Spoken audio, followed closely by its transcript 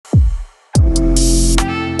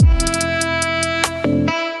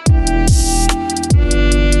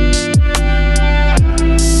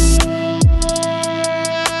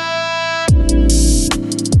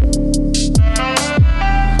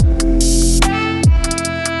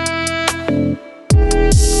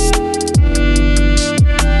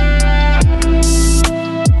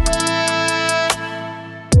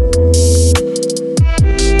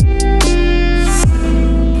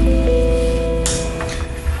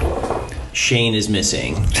Shane is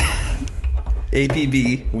missing.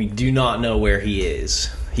 APB. We do not know where he is.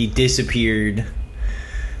 He disappeared.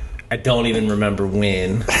 I don't even remember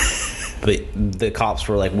when. But the cops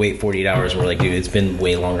were like, wait 48 hours. We're like, dude, it's been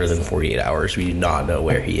way longer than 48 hours. We do not know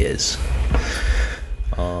where he is.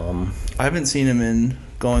 I haven't seen him in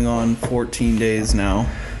going on 14 days now.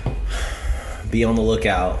 Be on the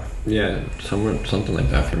lookout. Yeah, something like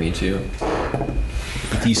that for me too.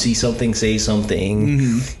 If you see something, say something.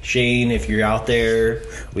 Mm-hmm. Shane, if you're out there,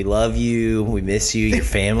 we love you. We miss you. Your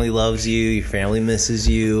family loves you. Your family misses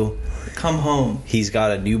you. Come home. He's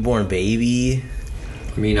got a newborn baby.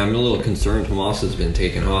 I mean, I'm a little concerned. Tomas has been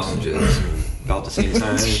taking hostages about the same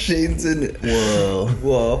time. Shane's in.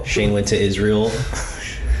 Whoa. Shane went to Israel.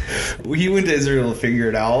 He went to Israel to figure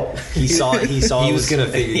it out. He saw he it was gonna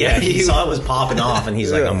figure it out. He saw it was popping off, and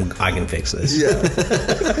he's like, I can fix this. Yeah.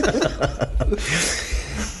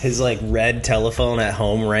 His like red telephone at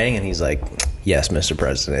home rang, and he's like, "Yes, Mr.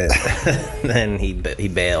 President." Then he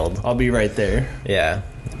bailed. I'll be right there. Yeah.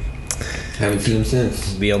 Haven't seen him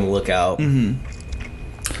since. Be on the lookout.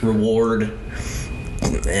 Mm-hmm. Reward.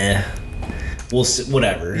 We'll see,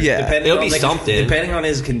 whatever. Yeah. It'll be something. Depending on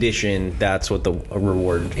his condition, that's what the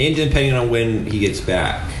reward. And depending on when he gets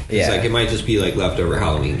back. Yeah. It's like it might just be like leftover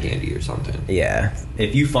Halloween candy or something. Yeah.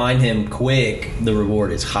 If you find him quick, the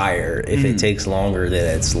reward is higher. If it takes longer,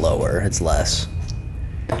 then it's lower. It's less.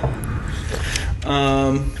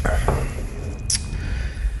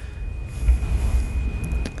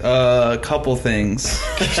 A couple things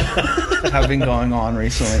have been going on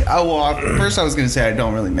recently. First I was going to say I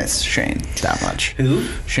don't really miss Shane that much. Who?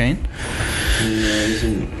 Shane?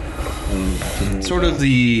 Sort of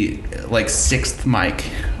the like sixth mic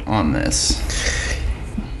on this.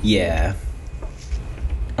 Yeah.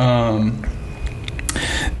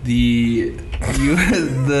 The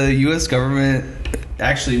U.S. government,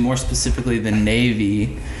 actually more specifically the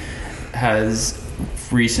Navy, has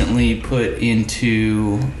recently put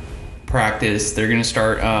into practice. They're going to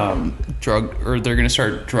start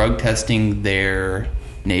drug testing their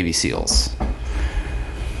Navy SEALs.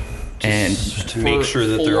 And to make sure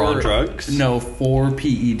that they're on drugs? No, for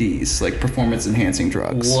PEDs, like performance enhancing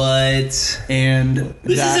drugs. What? And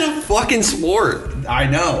this isn't a fucking sport. I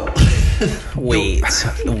know. Wait,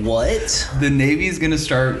 what? The Navy's going to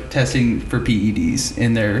start testing for PEDs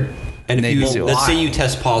in their And Navy if SEALs. let's say you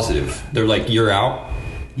test positive, they're like, you're out.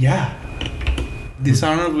 Yeah.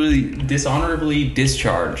 Dishonorably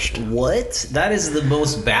discharged. What? That is the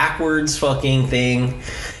most backwards fucking thing.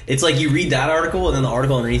 It's like you read that article, and then the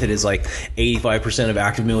article underneath it is like 85% of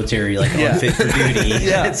active military like unfit for duty.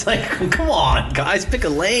 Yeah. It's like, come on, guys, pick a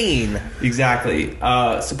lane. Exactly.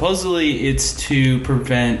 Supposedly, it's to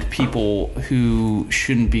prevent people who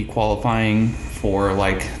shouldn't be qualifying for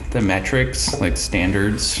like the metrics, like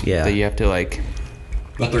standards that you have to like.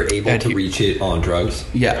 But they're able to reach it on drugs.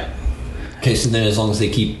 Yeah. Okay, so then as long as they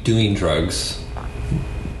keep doing drugs,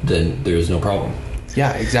 then there's no problem.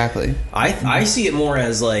 Yeah, exactly. I see it more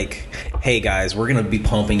as like, hey guys, we're gonna be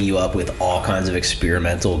pumping you up with all kinds of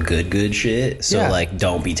experimental good shit. So like,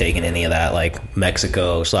 don't be taking any of that like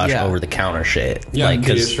Mexico / over the counter shit. Yeah, like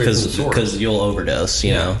because you'll overdose.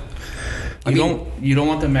 You know. You don't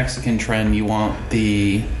want the Mexican trend. You want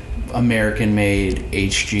the American-made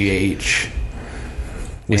HGH.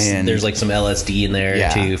 And there's like some LSD in there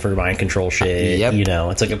too for mind control shit. Yep. You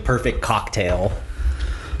know, it's like a perfect cocktail.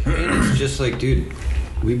 It's just like, dude,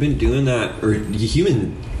 we've been doing that, or the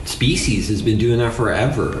human species has been doing that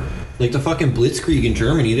forever. Like the fucking Blitzkrieg in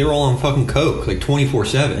Germany, they were all on fucking coke, like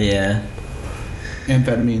 24/7. Yeah.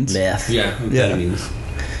 Amphetamines. Meth. Yeah, amphetamines.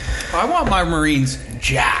 I want my Marines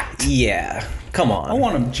jacked. Yeah. Come on. I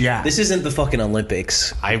want them jacked. This isn't the fucking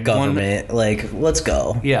Olympics. Government. Like, let's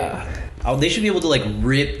go. Yeah. Oh, they should be able to like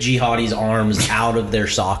rip jihadis' arms out of their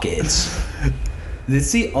sockets.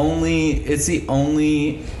 It's the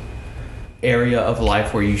only area of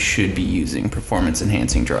life where you should be using performance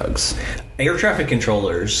enhancing drugs. Air traffic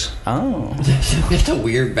controllers. Oh. It's a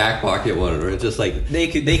weird back pocket one where it's just like They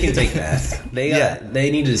can take that.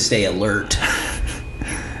 They need to stay alert.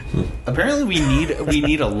 Apparently we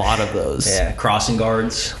need a lot of those. Yeah, crossing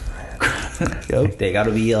guards. Yep. They got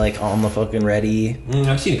to be like on the fucking ready.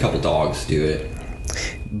 I've seen a couple dogs do it.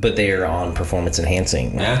 But they are on performance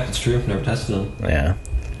enhancing. Yeah, it's true. Never tested them. Yeah.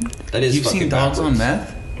 That is. You've seen dogs on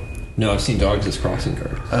meth? No, I've seen dogs as crossing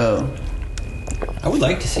guards. Oh. I would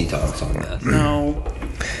like to see dogs on meth. No.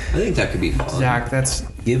 I think that could be fun. Zach, that's...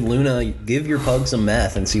 Give your pug some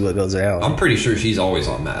meth and see what goes down. I'm pretty sure she's always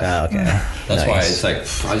on meth. Oh, okay. That's Nice. why it's like,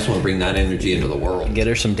 I just want to bring that energy into the world. Get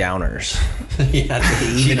her some downers. Yeah,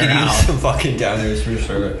 she Even could her use out. some fucking downers for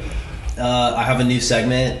sure. I have a new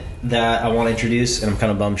segment. that I want to introduce, and I'm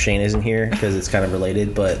kind of bummed Shane isn't here because it's kind of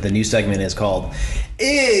related, but the new segment is called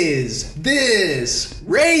Is This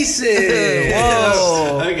Racist?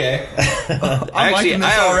 Whoa. Okay. I'm liking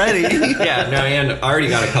this already. Yeah, no, and I already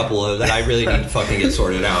got a couple of that I really need to fucking get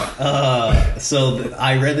sorted out. So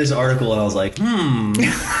I read this article and I was like,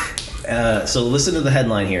 so listen to the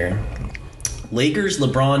headline here. Lakers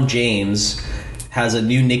LeBron James has a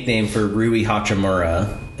new nickname for Rui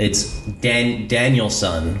Hachimura. It's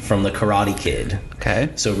Danielson from the Karate Kid. Okay.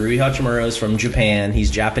 So Rui Hachimura is from Japan. He's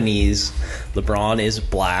Japanese. LeBron is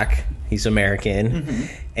black. He's American. Mm-hmm.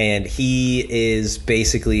 And he is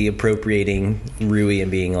basically appropriating Rui and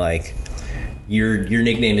being like, your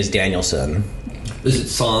nickname is Danielson. Is it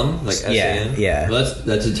San? Like S-A-N? Yeah. Well,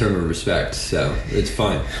 that's a term of respect, so it's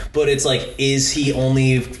fine. But it's like, is he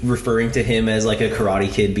only referring to him as like a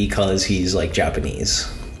Karate Kid because he's like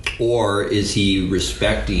Japanese? Or is he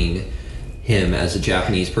respecting him as a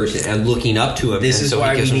Japanese person and looking up to him? This is so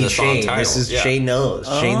why he we gives him need the San Shane. title. This is Yeah. Shane knows.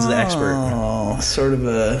 Shane's the expert. Oh, sort of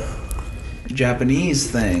a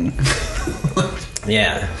Japanese thing.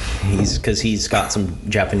 Yeah, he's got some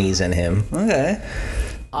Japanese in him. Okay.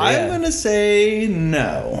 I'm going to say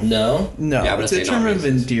no. No? No, Yeah, I'm it's gonna a say term not of racist.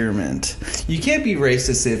 endearment. You can't be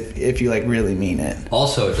racist if you like really mean it.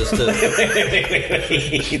 Also, just to...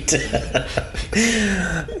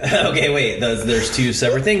 Okay, wait. There's two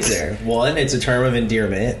separate things there. One, it's a term of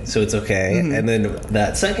endearment, so it's okay. Mm-hmm. And then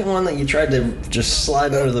that second one that you tried to just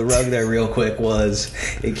slide under the rug there real quick was,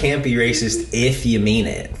 it can't be racist if you mean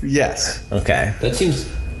it. Yes. Okay. That seems...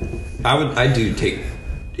 I do take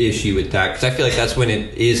issue with that because I feel like that's when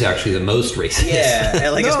it is actually the most racist. Yeah,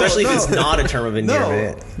 and like No, especially if no. it's not a term of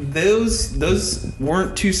endearment. No, those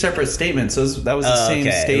weren't two separate statements. That was the same Okay,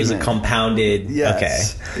 statement. it was a compounded.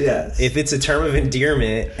 Yes. Okay. Yes. If it's a term of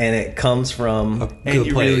endearment and it comes from and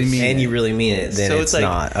you really mean and it. you really mean it, then So it's it's like-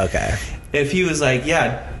 not okay. If he was like,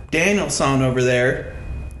 yeah, Danielson over there,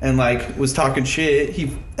 and like was talking shit,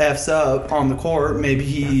 he f's up on the court. Maybe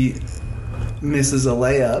he misses a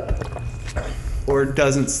layup or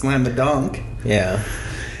doesn't slam the dunk, Yeah,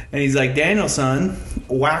 and he's like, Danielson,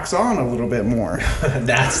 wax on a little bit more.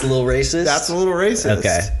 that's a little racist. That's a little racist.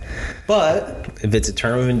 Okay. But If it's a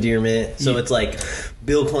term of endearment, so it's like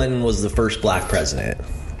Bill Clinton was the first black president.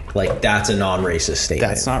 Like that's a non-racist statement.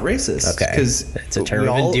 that's not racist. Okay. Because It's a term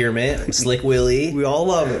of endearment. Slick Willie. We all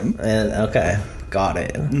love him. And okay, got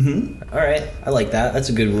it. Mm-hmm. All right, I like that. That's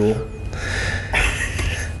a good rule.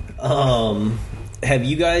 Have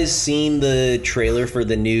you guys seen the trailer for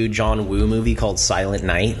the new John Woo movie called Silent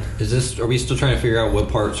Night? Are we still trying to figure out what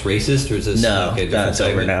part's racist, or is this... No, okay, different that's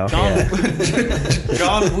over segment? now. John, Yeah.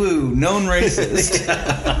 John Woo, known racist.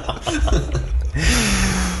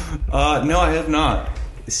 No, I have not.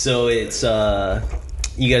 So it's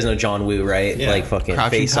you guys know John Woo, right? Yeah. Like fucking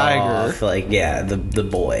Crouching Face Tiger. Off, like yeah, the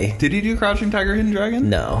boy. Did he do Crouching Tiger, Hidden Dragon?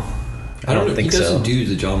 No, I don't think He doesn't so. do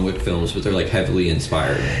the John Wick films, but they're like heavily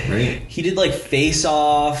inspired, right? He did like Face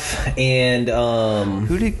Off and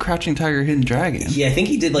Who did Crouching Tiger, Hidden Dragon? yeah, I think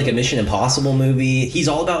he did like a Mission Impossible movie. He's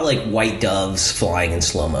all about like white doves flying in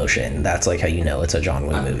slow motion. That's like how you know it's a John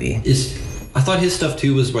Woo movie. I thought his stuff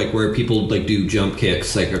too was like where people like do jump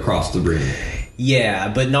kicks like across the room.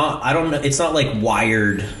 Yeah, but not. I don't know. It's not like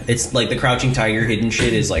wired. It's like the Crouching Tiger, Hidden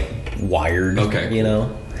shit is like wired. Okay. You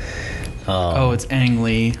know. Oh, it's Ang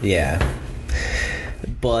Lee. Yeah.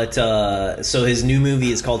 But so his new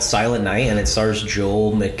movie is called Silent Night, and it stars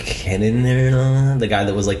Joel McKinnon, the guy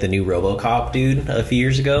that was like the new RoboCop dude a few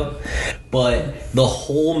years ago. But the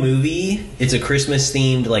whole movie, it's a Christmas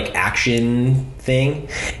themed like action thing,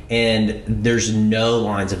 and there's no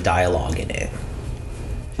lines of dialogue in it.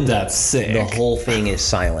 That's sick. The whole thing is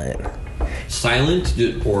silent. Silent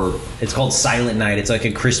or... It's called Silent Night. It's like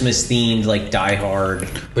a Christmas themed like Die Hard.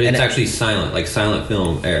 But And it's actually silent, like silent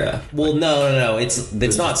film era. well, no.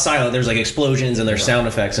 It's not silent. There's like explosions and there's sound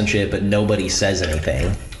effects and shit, but nobody says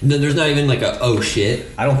anything. Then there's not even like a, oh shit.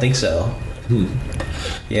 I don't think so.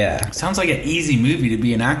 Yeah. Sounds like an easy movie to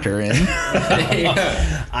be an actor in.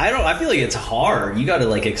 I feel like it's hard. You got to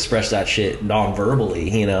like express that shit non-verbally,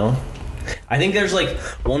 you know? I think there's like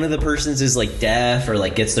one of the persons is like deaf or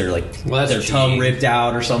like gets their like Well, that's their tongue cheating. ripped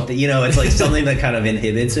out or something. You know, it's like something that kind of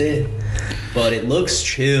inhibits it. But it looks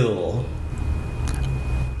chill.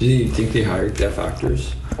 Do you think they hired deaf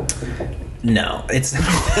actors? No, it's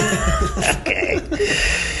not. Okay.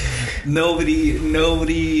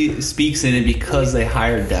 Nobody speaks in it because they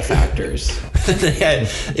hired deaf actors.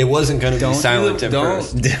 It wasn't going to be silent at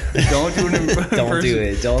first. Don't do it. Don't do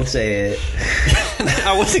it. Don't say it.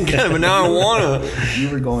 I wasn't going to, but now I want to. You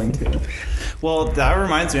were going to. Well, that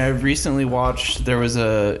reminds me. I recently watched. There was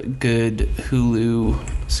a good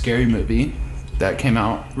Hulu scary movie that came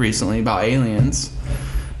out recently about aliens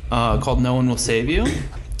called No One Will Save You,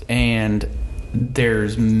 and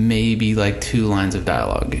there's maybe like 2 lines of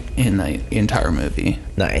dialogue in the entire movie.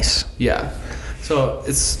 Nice. Yeah. So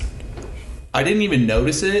I didn't even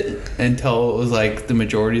notice it until it was like the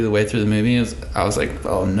majority of the way through the movie. I was like,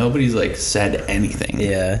 oh, nobody's like said anything.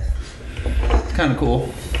 Yeah. It's kind of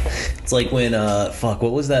cool. It's like when what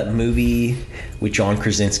was that movie with John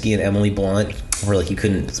Krasinski and Emily Blunt where like you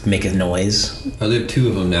couldn't make a noise? Oh, they have 2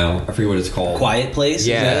 of them now. I forget what it's called. Quiet Place?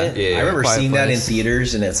 Yeah. Is that it? Yeah, I remember Quiet seeing that in Place.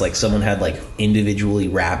 theaters, and it's like someone had like individually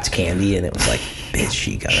wrapped candy, and it was like, bitch,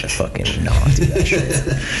 you gotta fucking not do that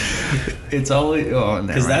shit. It's always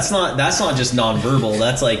Because that's not just nonverbal.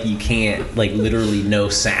 That's like you can't, like, literally no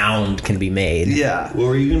sound can be made. Yeah. What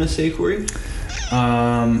were you gonna say, Corey?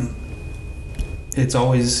 It's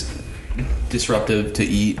always disruptive to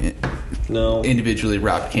eat No, individually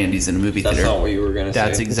wrapped candies in a movie that's theater. not what you were gonna say.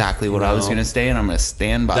 That's exactly what I was No. going to say, and I'm going to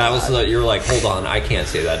stand by That was you were like, hold on, I can't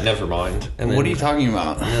say that. Never mind. And What are you talking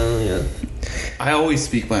about? Oh yeah. I always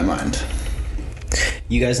speak my mind.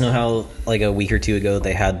 You guys know how, like, a week or 2 ago,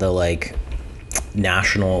 they had the, like,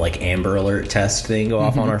 national, like, Amber Alert test thing go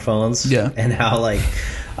off on our phones? Yeah. And how, like,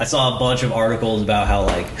 I saw a bunch of articles about how,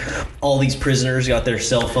 like, all these prisoners got their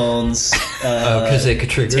cell phones Because they could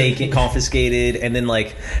trigger. confiscated, and then,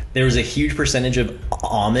 like, there was a huge percentage of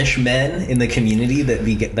Amish men in the community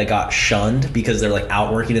that got shunned because they're, like,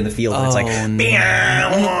 out working in the field, and it's like, Oh, no.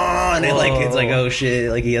 bam, and like it's like, oh shit,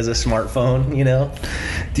 like he has a smartphone, you know?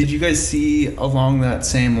 Did you guys see along that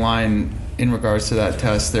same line in regards to that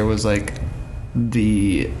test, there was like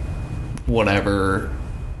the whatever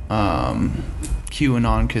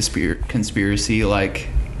QAnon conspiracy like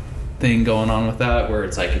thing going on with that, where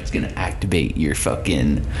it's like it's gonna activate your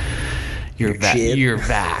fucking your chip. your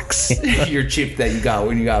vax your chip that you got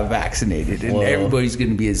when you got vaccinated, and Whoa. everybody's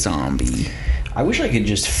gonna be a zombie. I wish I could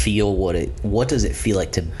just feel what does it feel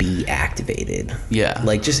like to be activated? Yeah.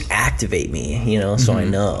 Like, just activate me, you know, so I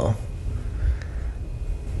know.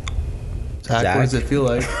 Zach, what does it feel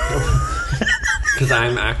like? Because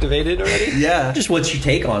I'm activated already. Yeah. Just what's your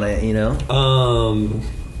take on it, you know?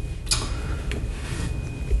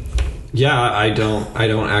 Yeah, I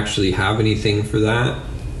don't actually have anything for that.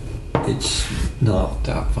 It's not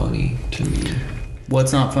that funny to me.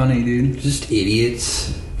 What's not funny, dude? Just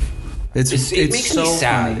idiots. It makes me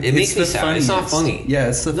sad. funny. It makes me the sad. It's not funniest. funny. Yeah,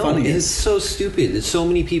 it's the No, funniest. it's so stupid that so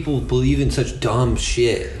many people believe in such dumb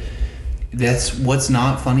shit. That's what's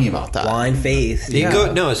not funny about that. Blind faith. You Yeah.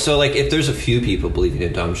 go, no, so like if there's a few people believing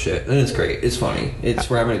in dumb shit, then it's great. It's funny.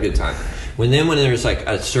 We're having a good time. When there's like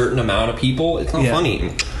a certain amount of people, it's not Yeah.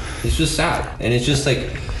 funny. It's just sad, and it's just like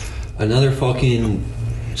another fucking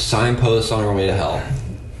signpost on our way to hell.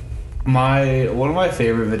 One of my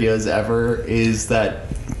favorite videos ever is that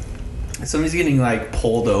somebody's getting like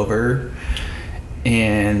pulled over,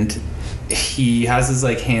 and he has his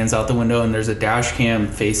like hands out the window, and there's a dash cam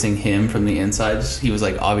facing him from the inside. He was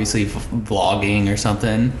like obviously vlogging or something,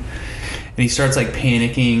 and he starts like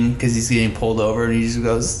panicking because he's getting pulled over, and he just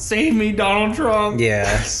goes, "Save me, Donald Trump!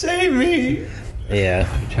 Yeah. Save me!" Yeah.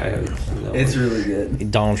 It's really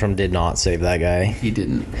good. Donald Trump did not save that guy. He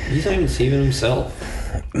didn't. He's not even saving himself.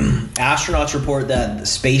 Astronauts report that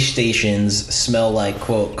space stations smell like,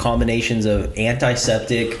 quote, combinations of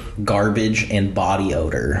antiseptic, garbage, and body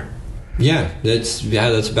odor. Yeah, that's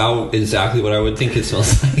about exactly what I would think it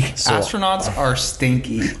smells like. So, Astronauts are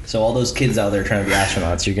stinky. so all those kids out there trying to be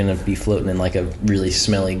astronauts, you're going to be floating in like a really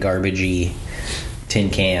smelly, garbagey tin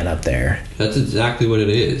can up there. That's exactly what it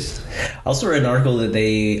is. I also read an article that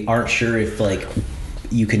they aren't sure if, like,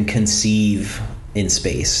 you can conceive in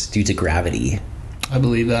space due to gravity. I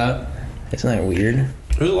believe that. Isn't that weird?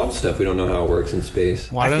 There's a lot of stuff we don't know how it works in space.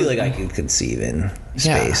 Why I feel don't- like I could conceive in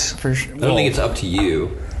Yeah, space. for sure. I don't think it's up to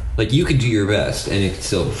you. Like, you could do your best, and it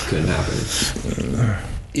still couldn't happen.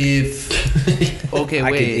 If okay,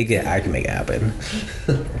 wait. I can make it happen.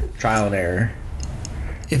 Trial and error.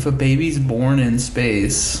 If a baby's born in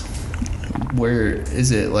space, where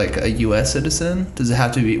is it? Like a U.S. citizen? Does it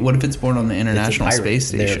have to be? What if it's born on the International It's a pirate. Space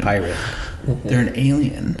Station? They're a pirate. They're an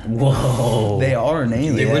alien. Whoa. They are an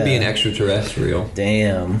alien. They would be an Yeah. extraterrestrial.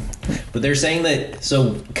 Damn. But they're saying that,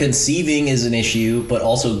 so conceiving is an issue, but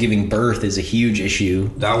also giving birth is a huge issue.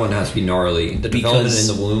 That one has to be gnarly. The development in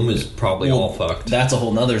the womb is probably all fucked. That's a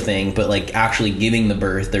whole nother thing, but like actually giving the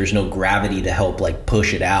birth, there's no gravity to help like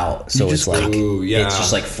push it out. So You it's just- like, Ooh, yeah. it's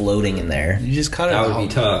just like floating in there. You just cut it That out. would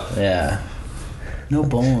be tough. Yeah. No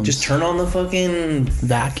bones. Just turn on the fucking,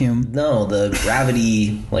 vacuum. no, the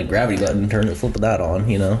gravity, like gravity button, flip that on,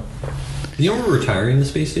 you know? You know we're retiring the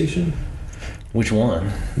space station? Which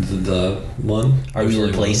one? The one. Are we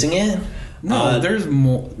replacing it? No, there's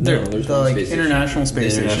more. There's the one like International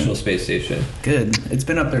Space Station. International Space Station. Good. It's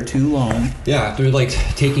been up there too long. Yeah, they're like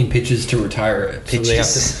taking pitches to retire it.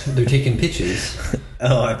 Pitches? So they're taking pitches.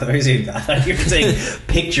 Oh, I thought you were saying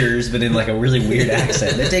pictures, but in like a really weird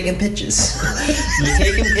accent. They're taking pitches. They're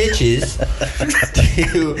taking pitches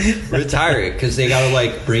to retire it because they gotta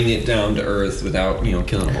like bring it down to Earth without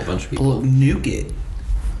killing a whole bunch of people. Well, nuke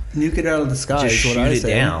it out of the sky. Just is what shoot I it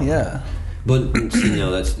say. down. Yeah. But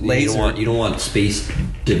that's Laser. you don't want space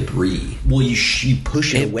debris. Well, you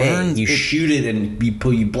push it, It away. burns- You it- shoot it and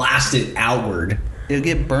you blast it outward. It'll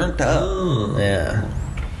get burnt up. Oh. Yeah.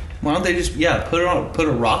 Why don't they just put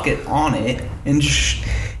a rocket on it and shoot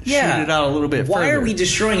it out a little bit Why further? are we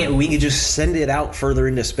destroying it when we could just send it out further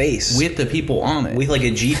into space? with the people on it? With like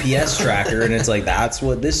a GPS tracker, and it's like, that's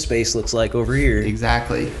what this space looks like over here.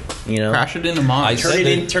 Exactly. Crash it into Mars. Turn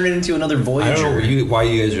it into another Voyager. I don't know why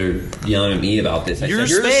you guys are yelling at me about this. You're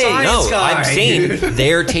said, the science no, guy, I'm saying dude.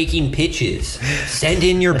 they're taking pitches. Send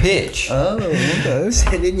in your pitch. Oh, okay.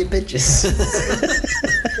 Send in your bitches.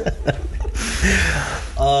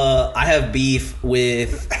 I have beef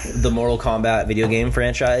with the Mortal Kombat video game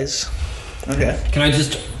franchise. Okay. Can I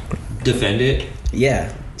just defend it?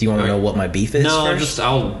 Yeah. Do you want to know what my beef is? No, first?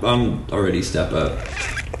 I'm already step up.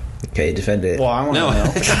 Okay, defend it. Well, I want to No.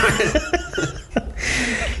 know.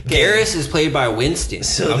 Garrus is played by Winston.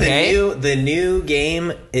 So okay. the new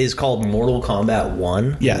game is called Mortal Kombat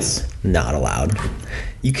 1. Yes. Not allowed.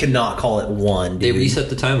 You cannot call it 1, They dude. reset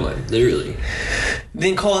the timeline, literally.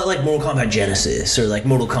 Then call it like Mortal Kombat Genesis or like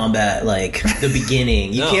Mortal Kombat like the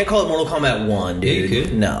beginning. You No. can't call it Mortal Kombat 1, Yeah, you dude.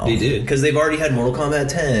 could. No. They did. Because they've already had Mortal Kombat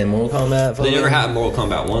 10, Mortal Kombat 5. They never had Mortal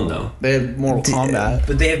Kombat 1, though. They have Mortal Kombat.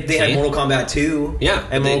 But they had See? Mortal Kombat 2. Yeah,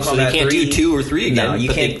 And Mortal so Kombat they can't 3. do 2 or 3 again. No, you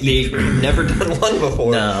but can't. They've never done 1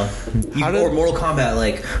 before. No. Or Mortal Kombat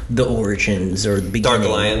like the Origins or the beginning. Dark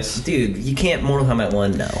Alliance. Dude, you can't Mortal Kombat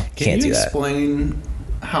 1, no. Can Can't you do that. explain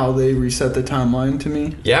how they reset the timeline to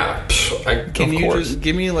me? Yeah, Can of you course. just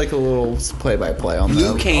give me like a little play-by-play on Liu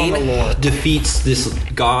on the Kang lore? defeats this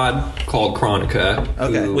god called Chronica.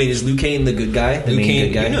 Okay. who- Wait, is Liu Kang the good guy? The Liu main Kang,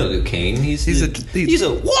 good guy? you know Liu Kang. He's a He's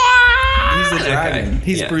what? He's the That dragon. guy.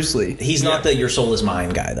 He's Yeah. Bruce Lee. He's not the Your Soul Is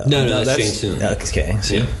Mine guy, though. No, that's Shang Tsung. Okay,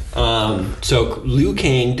 so Yeah. So Liu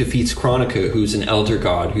Kang defeats Chronica, who's an elder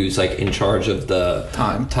god who's like in charge of the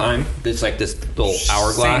Time. It's like this little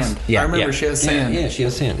hourglass. Sand. Yeah. I remember she has sand. Yeah, she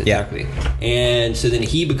has sand. Yeah. Exactly. And so then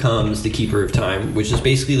he becomes the keeper of time, which is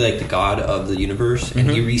basically like the god of the universe, and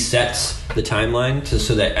he resets the timeline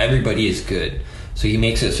so that everybody is good. So he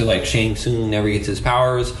makes it so like Shang Tsung never gets his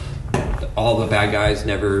powers, all the bad guys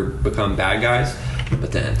never become bad guys,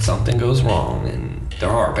 but then something goes wrong and there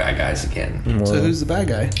are bad guys again. So who's the bad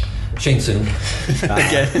guy? Shang Tsung.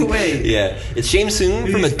 Again. Wait. Yeah. It's Shang Tsung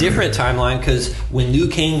from a different timeline because when Liu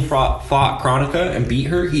Kang fought Chronica and beat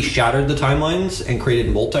her, he shattered the timelines and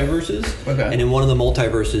created multiverses. Okay. And in one of the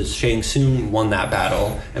multiverses, Shang Tsung won that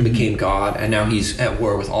battle and became God, and now he's at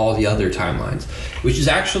war with all the other timelines. Which is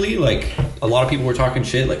actually, like, a lot of people were talking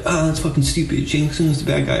shit, like, oh, that's fucking stupid. Shang Tsung's the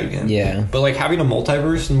bad guy again. Yeah. But, like, having a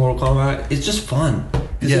multiverse in Mortal Kombat is just fun.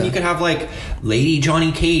 Because then Yeah. you could have, like, Lady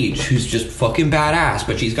Johnny Cage, who's just fucking badass,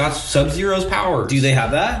 but she's got Sub-Zero's powers. do they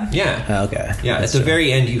have that? Yeah. Oh, okay. Yeah, at the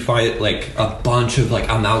very end, you find, like, a bunch of, like,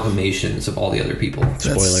 amalgamations of all the other people.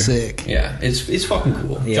 Spoiler. That's sick. Yeah, it's fucking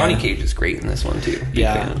cool. Yeah. Johnny Cage is great in this one, too. Big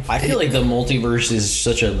fan. I feel like the multiverse is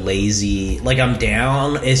such a lazy. Like, I'm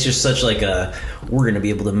down. It's just such like a. We're gonna be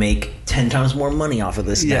able to make 10 times more money off of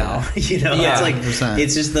this Yeah. now. You know, Yeah, it's like 100%.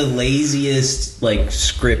 it's just the laziest like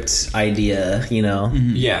script idea. You know.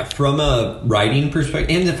 Yeah, from a writing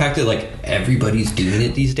perspective, and the fact that, like, everybody's doing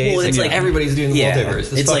it these days. Well, it's like everybody's doing the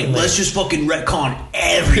multiverse. It's like fucking let's just fucking retcon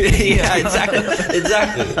everything. yeah,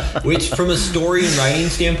 exactly. Which, from a story and writing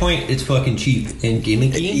standpoint, it's fucking cheap and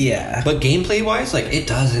gimmicky. Yeah. But gameplay wise, like, it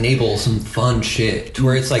does enable some fun shit to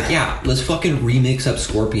where it's like, yeah, let's fucking remix up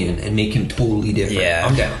Scorpion and make him totally different. Yeah.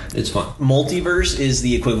 I'm down. It's fun. Multiverse is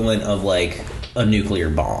the equivalent of like a nuclear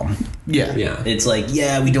bomb. Yeah. Yeah. It's like,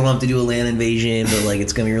 yeah, we don't have to do a land invasion, but like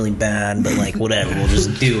it's gonna be really bad, but like whatever, we'll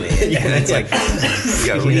just do it. And it's like You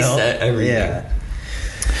gotta you know? reset everything. Yeah.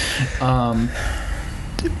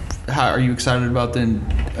 How are you excited about the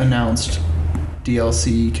announced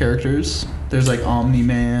DLC characters? There's like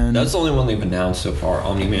Omni-Man. That's the only one they've announced so far.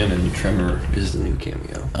 Omni-Man and Tremor is the new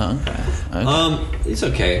cameo. Okay. It's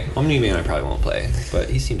okay. Omni-Man I probably won't play, but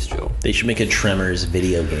he seems chill. They should make a Tremors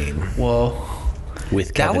video game Well, with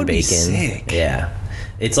That Kevin would be Bacon. sick. Yeah.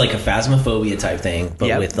 It's like a Phasmophobia type thing, but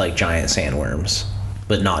Yep. with like giant sandworms.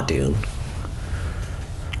 But not Dune.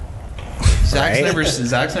 Zach's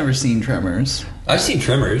Right? never seen Tremors. I've seen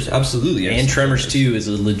Tremors, absolutely. And Tremors 2 is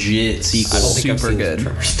a legit sequel. I don't think I've Super seen good.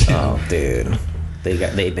 Tremors 2. Oh, dude.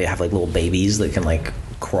 They have like little babies that can like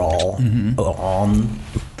crawl on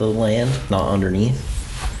the land, not underneath.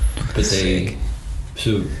 But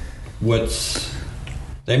so what's...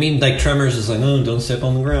 I mean, like, Tremors is like, oh, don't step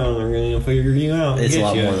on the ground, we're going to figure you out. It's a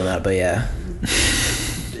lot more than that, but yeah.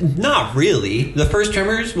 Not really. The first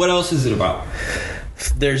Tremors, what else is it about?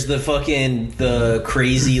 There's the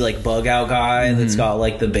crazy like bug out guy that's got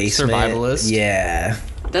like the basement. Survivalist. Yeah.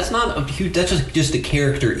 That's not a huge... That's just a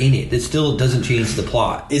character in it. It still doesn't change the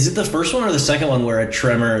plot. Is it the first one or the second one where a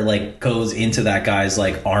tremor like goes into that guy's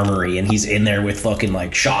like armory and he's in there with fucking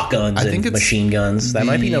like shotguns and machine guns? That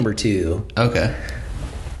might be number 2. Okay.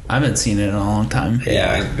 I haven't seen it in a long time.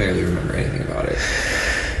 Yeah, I barely remember anything about it.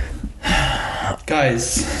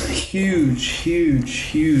 Guys,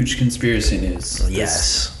 huge conspiracy news.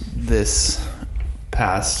 Yes. This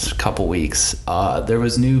past couple weeks, there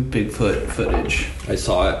was new Bigfoot footage. I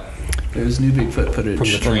saw it. There was new Bigfoot footage. From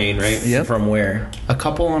the train, right? Yep. From where? A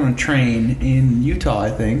couple on a train in Utah,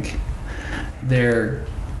 I think. They're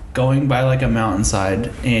going by like a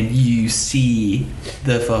mountainside and you see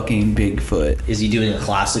the fucking Bigfoot. Is he doing a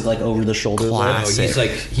classic like over the shoulder look? No, he's like,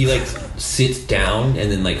 he like sits down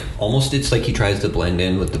and then like almost it's like he tries to blend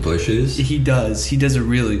in with the bushes. He does. He does a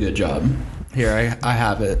really good job. Here, I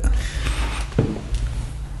have it.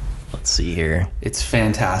 Let's see here. It's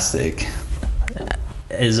fantastic.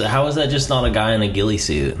 How is that just not a guy in a ghillie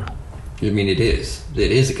suit? I mean, it is.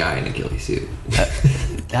 It is a guy in a ghillie suit.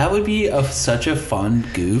 That would be such a fun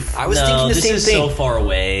goof. I was thinking the same is thing. so far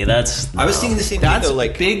away. I was thinking the same thing That's though.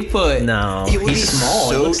 Like Bigfoot. No, It would be he's small.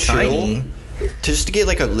 so It looks chill tiny. just to get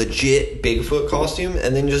like a legit Bigfoot costume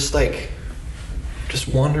and then just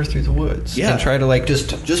wander through the woods. Yeah. And try to like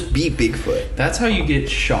just be Bigfoot. That's how you get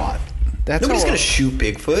shot. That's Nobody's how gonna shoot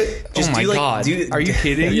Bigfoot. Just oh my do, like, god! do- Are you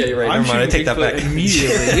kidding? Yeah, you're right. I'm Never mind. I shooting take that Bigfoot back.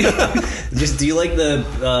 immediately. Just do you like the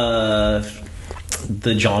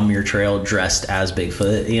John Muir Trail dressed as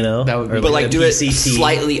Bigfoot? You know, That would be- Or But like the do it PCT.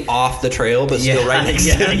 slightly off the trail, but still right next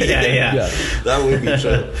yeah, to it. yeah. That would be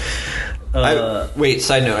chill. Wait,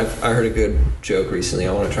 side note, I heard a good joke recently.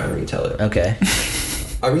 I want to try and retell it. Okay.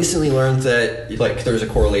 I recently learned that like there's a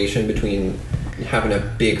correlation between having a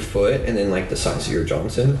big foot and then like the size of your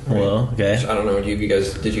Johnson. Right? Well, okay. Which, I don't know. Did you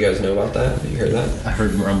guys know about that? Did you hear that? I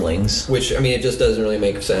heard rumblings. Which I mean, it just doesn't really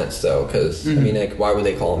make sense though, because I mean, like, why would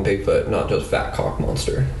they call him Bigfoot, not just fat cock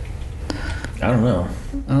monster? I don't know.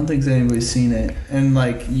 I don't think anybody's seen it, and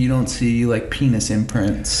like you don't see like penis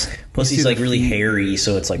imprints. Plus, You he's see like the really feet. hairy,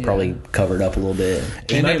 so it's like probably covered up a little bit.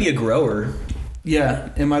 He And might it- be a grower. Yeah,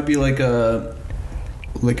 it might be like a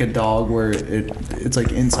dog where it's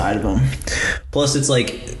like inside of him. Plus, it's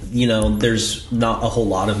like, you know, there's not a whole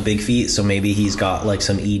lot of big feet, so maybe he's got like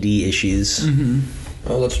some ED issues.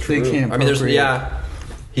 Oh, that's true. They can't I mean, procreate.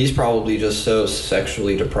 he's probably just so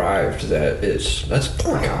sexually deprived that that's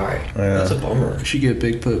poor guy. Yeah. That's a bummer. Should get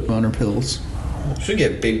Bigfoot boner pills. Should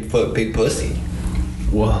get Bigfoot, big pussy.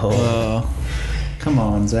 Whoa. Come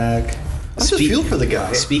on, Zach. I just feel for the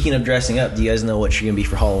guy. Speaking of dressing up, do you guys know what you're gonna be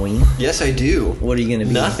for Halloween? Yes, I do. What are you gonna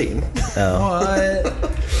be? Nothing. Oh,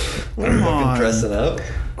 What? I'm Come on. dressing up.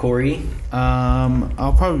 Corey,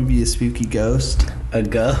 I'll probably be a spooky ghost. a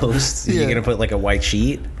ghost. Yeah. You're gonna put like a white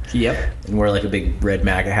sheet Yep. and wear like a big red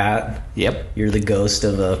MAGA hat. Yep. You're the ghost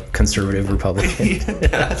of a conservative Republican,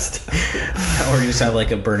 or you just have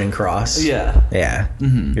like a burning cross. Yeah. Yeah.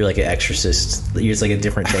 You're like an exorcist. You're just like a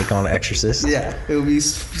different take on exorcist. Yeah. It would be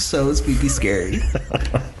so spooky scary.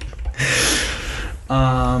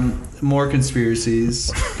 More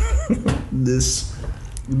conspiracies.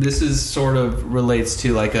 This is sort of relates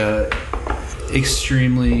to like a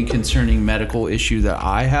extremely concerning medical issue that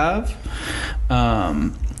I have.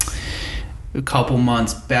 A couple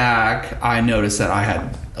months back, I noticed that I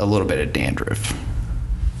had a little bit of dandruff,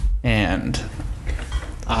 and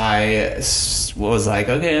I was like,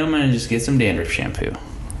 okay, I'm gonna just get some dandruff shampoo.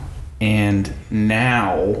 And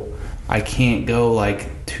now I can't go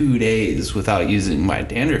like 2 days without using my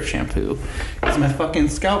dandruff shampoo because my fucking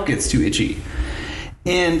scalp gets too itchy.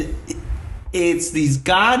 And it's these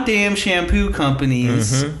goddamn shampoo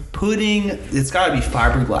companies it's gotta be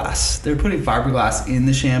fiberglass. They're putting fiberglass in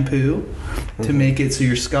the shampoo to make it so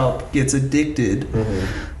your scalp gets addicted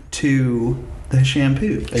to the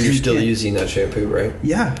shampoo. And you're still can't- using that shampoo, right?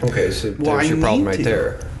 Yeah. Okay, so Well, there's I your problem need right to.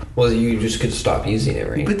 there. Well, you just could stop using it,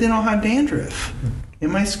 right? But then I'll have dandruff.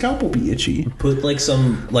 And my scalp will be itchy. Put like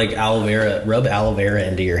some like aloe vera, rub aloe vera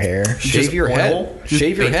into your hair. Shave your head.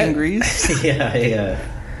 Shave your Bacon head. grease. Yeah.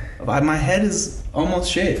 My head is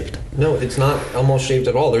almost shaved. No, it's not almost shaved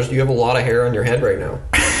at all. You have a lot of hair on your head right now.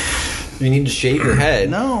 You need to shave your head.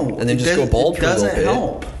 No, and then just go bald for a little bit. It doesn't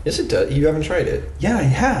help. Yes, it does. You haven't tried it. Yeah, I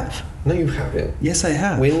have. No, you haven't. Yes, I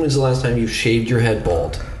have. When was the last time you shaved your head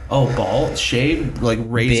bald? Oh, bald? Shaved? Like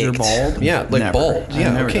razor Baked. bald? Yeah, like Never. bald. I've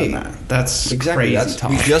Yeah, never okay. done that. That's Exactly. crazy talk.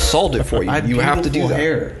 We just solved it for you. I have You have to do beautiful that.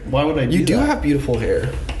 hair. Why would I do that? You do have beautiful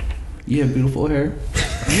hair. You have beautiful hair?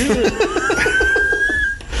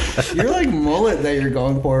 Your like mullet that you're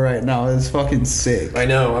going for right now is fucking sick. I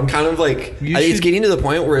know. I'm kind of like it's should- getting to the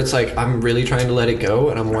point where it's like I'm really trying to let it go,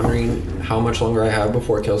 and I'm wondering how much longer I have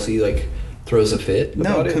before Kelsey like throws a fit.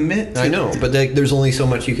 No, about it. commit to I know, but there's only so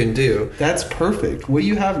much you can do. That's perfect. What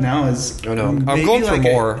you have now is I know. I'm maybe going for like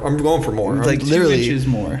more. I'm going for more. like I'm 2 literally inches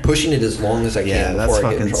more. pushing it as long as I Yeah, can that's before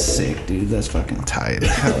I get in fucking trouble. sick, dude. That's fucking tight.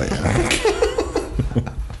 Hell yeah.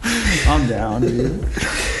 I'm down, dude.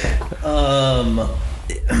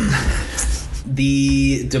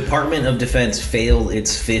 The Department of Defense failed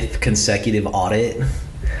its 5th consecutive audit.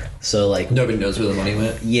 So, like, Nobody knows where the money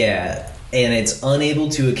went. yeah. And it's unable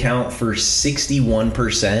to account for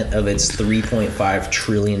 61% of its $3.5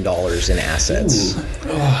 trillion in assets.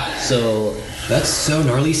 So, That's so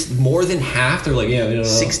gnarly. More than half. They're like, yeah, we don't know.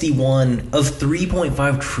 61 of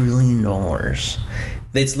 $3.5 trillion.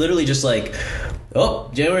 It's literally just like, oh,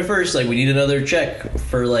 January 1st, like, we need another check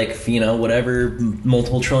for, like, you know, whatever,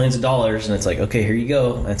 multiple trillions of dollars. And it's like, okay, here you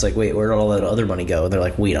go. And it's like, wait, where did all that other money go? And they're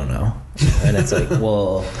like, we don't know. And it's like,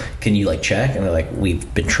 well, can you, like, check? And they're like,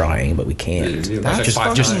 we've been trying, but we can't. That's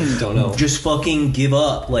just don't know. Just fucking give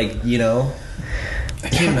up, like, you know. I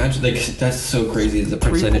can't imagine. Like, that's so crazy. The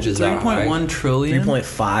percentage is that high. 3.1 trillion?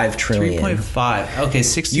 3.5 trillion. 3.5. Okay,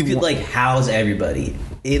 60. You could, like, house everybody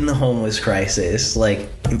in the homeless crisis, like,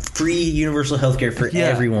 free universal health care for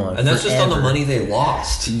everyone. And that's just on the forever. money they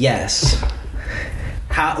lost. Yes.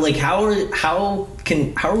 How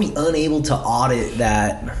are we unable to audit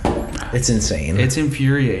that? It's insane. It's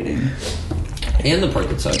infuriating. And the part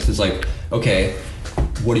that sucks is like, okay,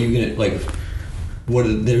 what are you gonna like?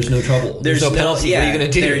 There's no trouble. There's no penalty. What are you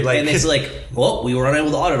gonna do? And it's like, well, we were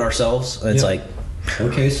unable to audit ourselves. And it's like,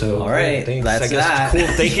 okay, so all right, thanks. that's I guess that. Cool.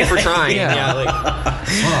 Thank you for trying. Yeah.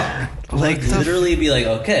 Fuck. like literally be like,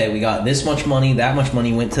 okay, we got this much money, that much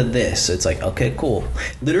money went to this. It's like, okay, cool.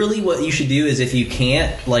 Literally what you should do is if you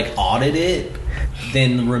can't like audit it,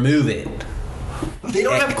 then remove it. They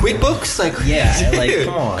don't have QuickBooks. Like, Yeah, like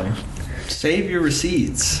come on. Save your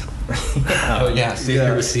receipts. Oh yeah, save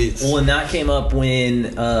your receipts. Well, and that came up when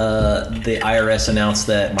the IRS announced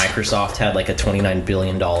that Microsoft had like a $29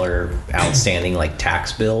 billion outstanding like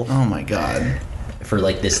tax bill Oh my god. for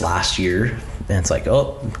like this last year. And it's like,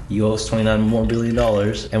 oh, you owe us $29 billion.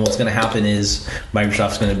 And what's going to happen is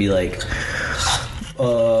Microsoft's going to be like,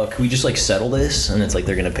 can we just like settle this? And it's like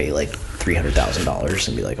they're going to pay like $300,000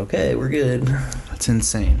 and be like, okay, we're good. That's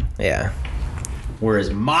insane. Yeah. Whereas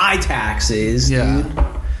my taxes, Yeah. dude.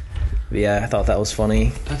 Yeah, I thought that was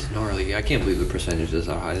funny. That's gnarly. I can't believe the percentage is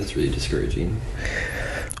that high. That's really discouraging.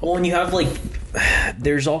 Well, and you have like,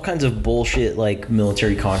 there's all kinds of bullshit like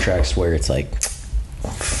military contracts where it's like,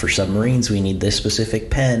 for submarines we need this specific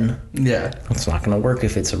pen. Yeah. It's not going to work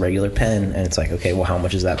if it's a regular pen. And it's like, okay, well, how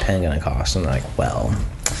much is that pen going to cost? And they're like, well,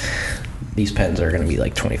 these pens are going to be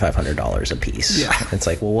like $2,500 a piece. Yeah. It's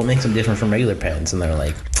like, well, what makes them different from regular pens? And they're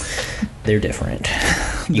like, they're different.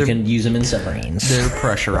 You can use them in submarines. They're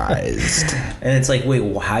pressurized. And it's like, wait,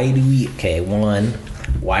 why do we... Okay, one,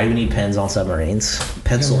 why do we need pens on submarines?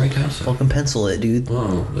 Pencil. Yeah, right, pencil. Fucking pencil it, dude.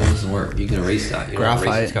 Oh, that doesn't work. You can erase that. You don't Graphite.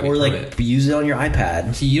 erase it. It's gotta be Or like permanent. use it on your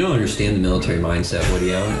iPad. See, you don't understand the military mindset,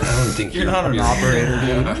 Woody. I don't think You're not an operator,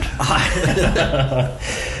 dude.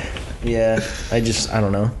 Yeah, I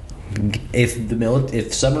don't know.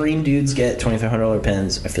 If submarine dudes get $2,500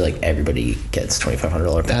 pens, I feel like everybody gets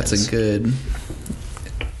 $2,500 pens. That's a good.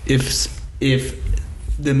 If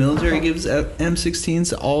the military gives M16s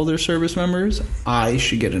to all their service members, I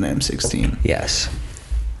should get an M16. Yes.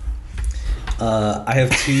 I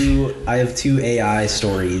have two AI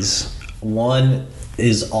stories. One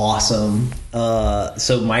is awesome.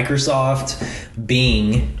 So Microsoft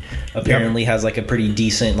Bing apparently has like a pretty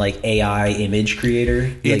decent like AI image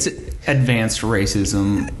creator. It's Like, advanced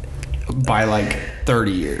racism by like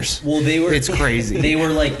 30 years. well, it's crazy. They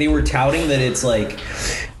were touting that it's like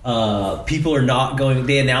people are not going.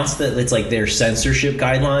 They announced that it's like their censorship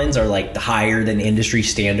guidelines are like higher than industry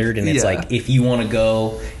standard, and it's Yeah. like if you want to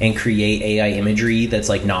go and create AI imagery that's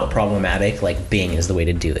like not problematic, like Bing is the way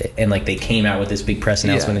to do it. And like they came out with this big press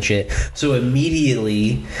announcement and shit. So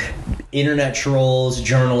immediately, internet trolls,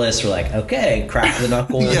 journalists were like, "Okay, crack the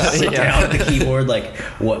knuckles, sit down at the keyboard. Like,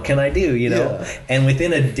 what can I do?" You know. Yeah. And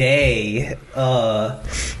within a day,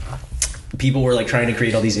 people were like trying to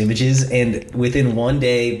create all these images, and within one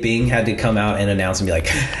day Bing had to come out and announce and be like,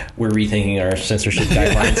 we're rethinking our censorship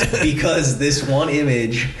guidelines because this one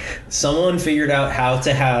image, someone figured out how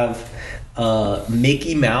to have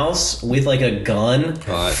Mickey Mouse with like a gun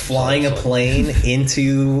flying a plane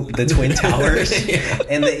into the Twin Towers.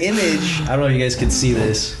 And the image, I don't know if you guys could see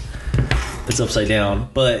this, it's upside down,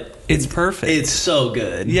 but it's perfect. It's so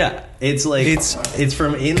good. Yeah. It's like it's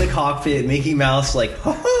from in the cockpit, Mickey Mouse like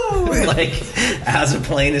like as a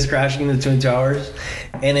plane is crashing into the Twin Towers,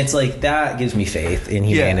 and it's like that gives me faith in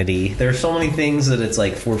humanity. Yeah. There are so many things that it's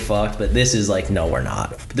like we're fucked, but this is like no, we're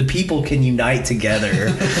not. The people can unite together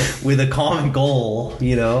with a common goal,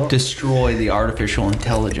 you know, destroy the artificial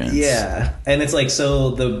intelligence. Yeah, and it's like so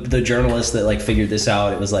the journalist that like figured this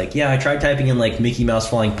out, it was like, yeah, I tried typing in like Mickey Mouse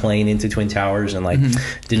flying plane into Twin Towers and like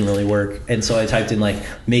didn't really work, and so I typed in like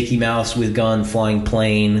Mickey Mouse with gun flying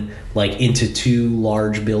plane like into 2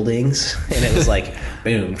 large buildings, and it was like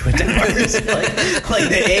boom, Twin Towers. like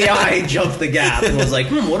the AI jumped the gap and was like,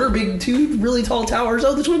 what are big 2 really tall towers?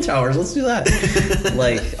 Oh, the Twin Towers, let's do that.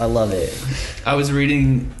 Like, I love it. I was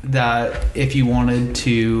reading that if you wanted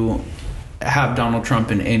to have Donald Trump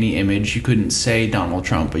in any image, you couldn't say Donald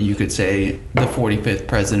Trump, but you could say the 45th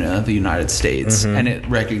president of the United States, and it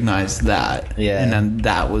recognized that. Yeah, and then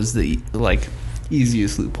that was the like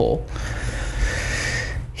easiest loophole.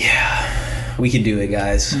 Yeah, we could do it,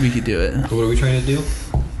 guys. We could do it. What are we trying to do?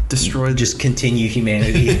 Destroy, just continue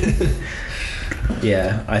humanity.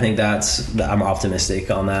 Yeah, I think I'm optimistic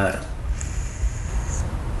on that.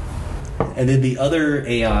 And then the other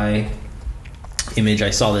AI image I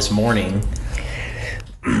saw this morning,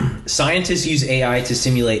 scientists use AI to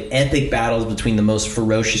simulate epic battles between the most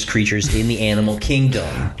ferocious creatures in the animal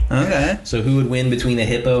kingdom. Okay. So who would win between a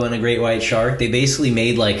hippo and a great white shark? They basically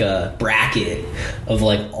made like a bracket of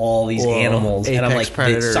like all these animals. Apex and I'm like,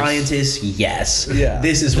 predators. Scientists, yes. Yeah.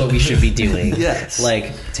 This is what we should be doing. Yes.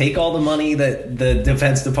 Like, take all the money that the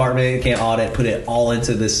Defense Department can't audit, put it all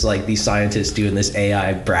into this, like, these scientists doing this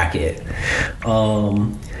AI bracket.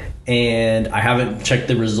 And I haven't checked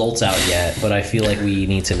the results out yet, but I feel like we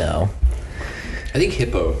need to know. I think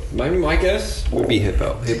hippo. My guess would be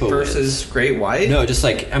hippo. Hippo versus wins. great white? No, just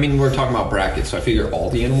like, I mean, we're talking about brackets, so I figure all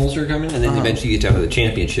the animals are coming, and then eventually you get down to the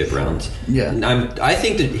championship rounds. Yeah. And I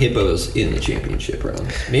think that hippo's in the championship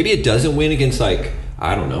rounds. Maybe it doesn't win against, like,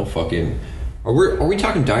 I don't know, fucking... Are we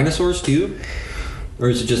talking dinosaurs, too? Or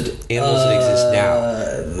is it just animals that exist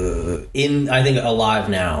now? I think alive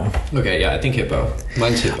now. Okay, yeah, I think hippo.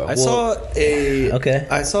 Mine's hippo. I saw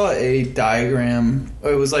a diagram.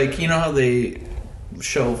 It was like, you know how they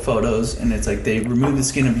show photos and it's like they remove the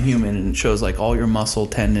skin of a human and it shows like all your muscle,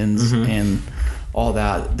 tendons, and all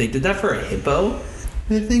that. They did that for a hippo.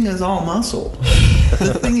 The thing is all muscle.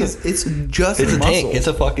 The thing is, it's just It's a muscle. tank. It's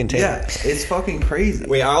a fucking tank. Yeah, it's fucking crazy.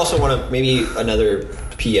 Wait, I also want to maybe another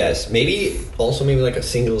PS. Maybe like a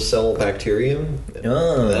single cell bacterium.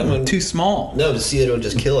 That one, Too small. no, to see that it'll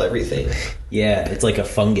just kill everything. Yeah, it's like a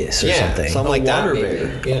fungus or something. Something like that. water Maybe.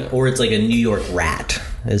 bear. Yeah. Or it's like a New York rat.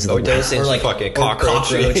 Is the it does seem or like fucking or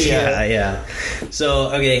cockroach. Yeah.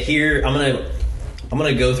 So okay, here I'm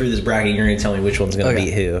gonna go through this bracket. You're gonna tell me which one's gonna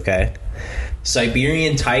beat who. Okay.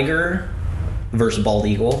 Siberian tiger versus bald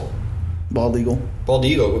eagle. Bald eagle. Bald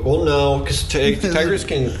eagle. Well, no, because tigers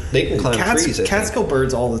can climb trees. I Cats think. kill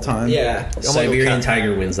birds all the time. Yeah. I'm gonna go Siberian cat.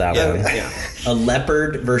 tiger wins that Yeah, one. yeah. A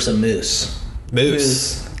leopard versus a moose.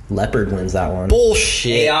 Moose. Leopard wins that one.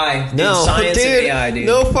 Bullshit. AI. Dude, No, science dude. and AI, dude.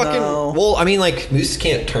 No fucking. No. Well, I mean, like mooses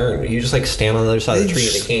can't turn. You just like stand on the other side of the tree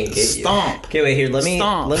and they can't get you. Stomp. Okay, wait here. Let me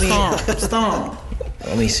Stomp.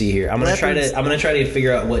 let me see here. I'm gonna try to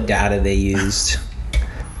figure out what data they used.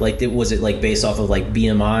 Like, was it like based off of like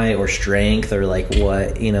BMI or strength or like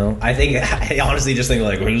what, you know? I honestly just think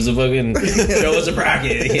like, who's the fucking show us a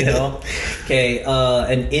bracket, you know? Okay,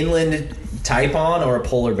 an inland taipon or a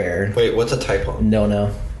polar bear? Wait, what's a taipon?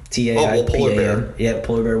 No. TAIPAN. polar bear. Yeah,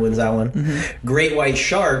 polar bear wins that one. Great white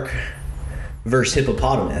shark versus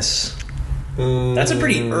hippopotamus. That's a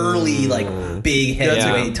pretty early, like, big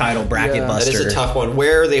heavyweight title bracket buster. That is a tough one.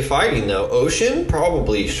 Where are they fighting though? Ocean?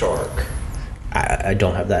 Probably shark. I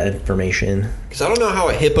don't have that information. Because I don't know how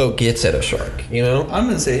a hippo gets at a shark. You know? I'm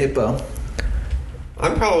gonna say hippo. I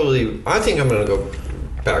think I'm gonna go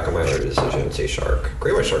back on my other decision and say shark.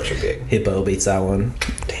 Great white sharks are big. Hippo beats that one.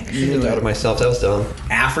 I doubted myself. That was dumb.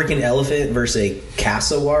 African elephant versus a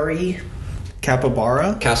cassowary.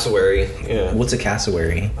 Capybara. Cassowary. Yeah. What's a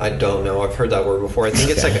cassowary? I don't know. I've heard that word before. I think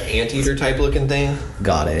it's like an anteater type looking thing.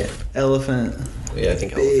 Got it. Elephant. Yeah, I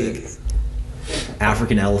think Big. elephant.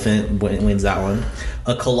 African elephant wins that one.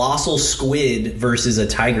 A colossal squid versus a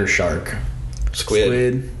tiger shark.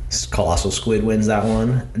 Squid. Colossal squid wins that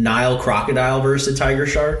one. Nile crocodile versus a tiger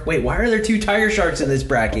shark. Wait, why are there 2 tiger sharks in this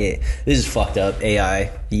bracket? This is fucked up.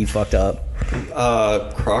 AI, you fucked up.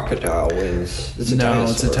 Crocodile wins. It's a No,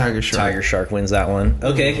 dinosaur. it's a tiger shark. Tiger shark wins that one.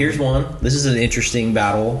 Okay, here's one. This is an interesting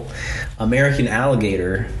battle. American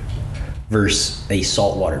alligator versus a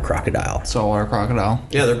saltwater crocodile. Saltwater crocodile.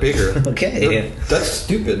 Yeah, they're bigger. Okay. That's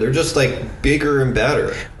stupid. They're just like bigger and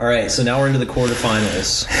better. All right, so now we're into the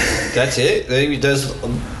quarterfinals. That's it. There's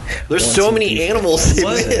One, so two, many three, animals. in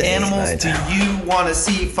What this. animals do you want to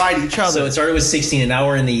see fight each other? So it started with 16, and now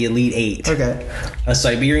we're in the Elite 8. Okay. A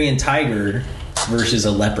Siberian tiger versus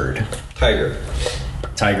a leopard. Tiger.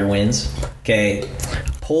 Tiger wins. Okay.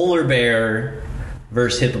 Polar bear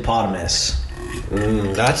versus hippopotamus.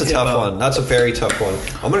 That's a tough one. That's a very tough one.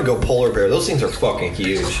 I'm gonna go polar bear. Those things are fucking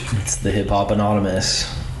huge. It's the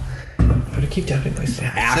hippopotamus. But I keep doubting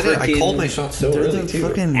myself. I called my shot so They're early the too.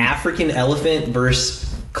 fucking African elephant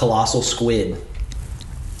versus colossal squid.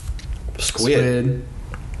 Squid.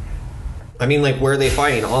 I mean, like, where are they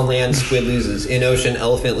fighting? On land, squid loses. In ocean,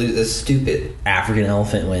 elephant loses. That's stupid. African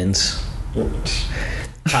elephant wins.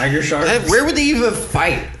 Tiger shark. Where would they even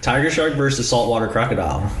fight? Tiger shark versus saltwater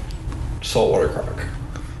crocodile. Saltwater croc.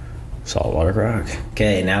 Saltwater croc.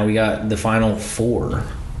 Okay, now we got the final 4.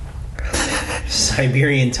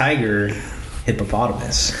 Siberian tiger,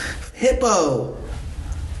 hippopotamus. hippo.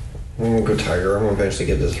 I'm gonna go tiger. I'm gonna eventually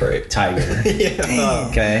get this right. Tiger. Yeah.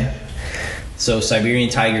 Okay. So Siberian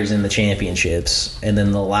tigers in the championships, and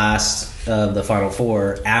then the last of the final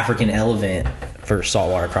 4, African elephant for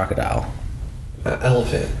saltwater crocodile.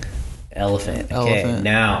 Elephant. Elephant. Okay, Elephant.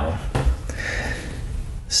 now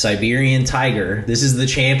Siberian tiger. This is the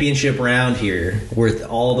championship round here, worth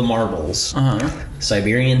all the marbles.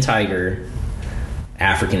 Siberian tiger,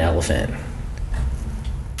 African elephant.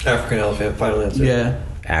 African elephant. Final answer. Yeah.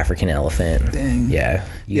 African elephant. Dang. Yeah.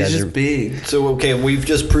 You He's guys just are big. So, okay, we've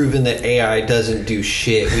just proven that AI doesn't do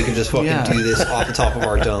shit. We can just fucking Yeah. do this off the top of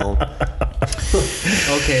our dome.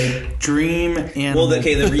 Okay, dream animal. Well,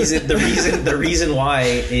 okay. The reason why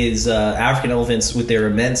is African elephants, with their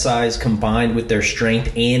immense size combined with their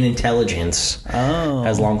strength and intelligence,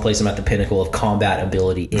 has long placed them at the pinnacle of combat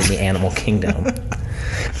ability in the animal kingdom.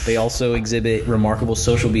 They also exhibit remarkable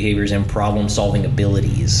social behaviors and problem-solving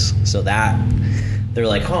abilities. So that they're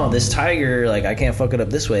like, this tiger, like, I can't fuck it up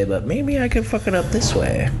this way, but maybe I could fuck it up this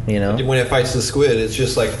way. You know? When it fights the squid, it's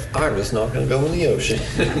just like, I'm just not gonna go in the ocean.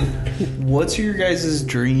 What's your guys'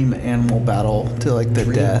 dream animal battle to like the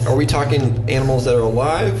death? Are we talking animals that are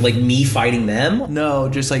alive? Like me fighting them? No,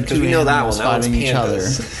 just like Because two we know that one. animals That one's fighting each other.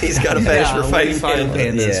 pandas. He's got a fetish for fighting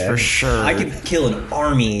pandas. for sure. I could kill an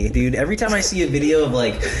army, dude. Every time I see a video of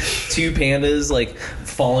like 2 pandas like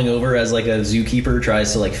falling over as like a zookeeper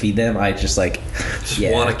tries to like feed them, I just like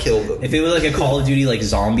Want to kill them. If it was like a Call of Duty like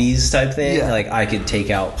zombies type thing, Yeah. like I could take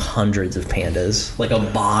out hundreds of pandas, like a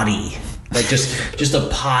body, like just a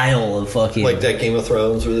pile of fucking Like that Game of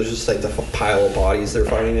Thrones where there's just like the pile of bodies they're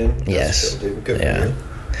fighting in. That's Yes. chill, dude. Good for Yeah. you.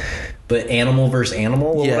 But animal versus animal,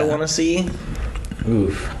 what would I Yeah. want to see?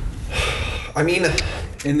 Oof. I mean,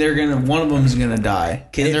 and one of them's gonna die.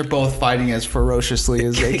 Can and it- they're both fighting as ferociously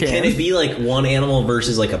as they can. Can it be like one animal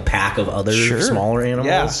versus like a pack of other Sure. smaller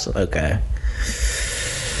animals? Okay.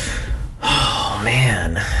 Oh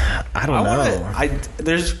man, I don't know.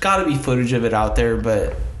 There's got to be footage of it out there,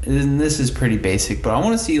 but and this is pretty basic. But I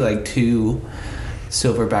want to see like 2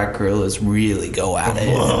 silverback gorillas really go at it.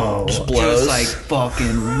 Whoa. Just like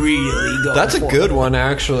fucking really go. that's a for good it. one,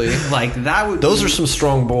 actually. Like that would. Those be- are some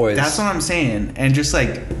strong boys. That's what I'm saying, and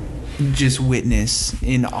just witness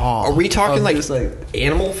in awe. Are we talking of like, just like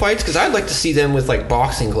animal fights? Because I'd like to see them with like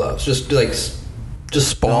boxing gloves. Just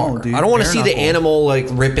spar. No, dude, I don't want to bare see the knuckle. animal like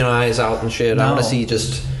ripping eyes out and shit. I No. want to see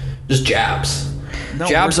just jabs. No,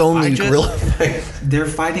 jabs I only just- gorilla fight. they're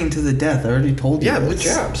fighting to the death. I already told you. Yeah, this. with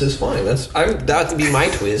jabs is fine. That would be my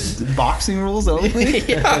twist. Boxing rules only.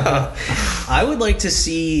 Yeah. I would like to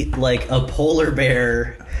see like a polar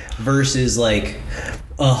bear versus like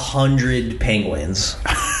 100 penguins.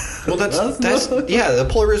 Well, that's yeah. The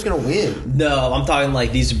polar bear's gonna win. No, I'm talking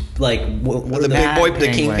like these like what The are big boy, the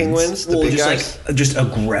king penguins. penguins, the well, big just guys, like just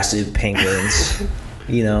aggressive penguins.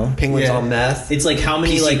 You know, penguins Yeah. on meth. it's like how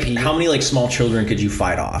many like small children could you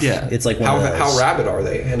fight off? Yeah. It's like one How of those. how rabid are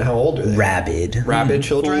they, and how old are they? Rabid Rabid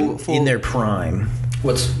children. Full- in their prime.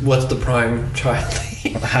 What's the prime child?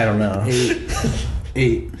 I don't know.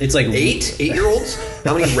 8. It's like 8-year-olds.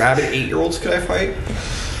 How many rabid 8-year-olds could I fight?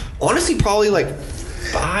 Honestly, probably like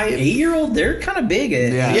 5. 8-year-old. They're kind of big.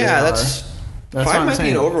 Yeah. Yeah, they that's That's 5 what I'm might be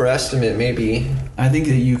saying. an overestimate. Maybe I think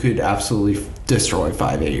that you could absolutely destroy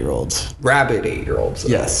 5 8-year-olds. rabid 8-year-olds. though.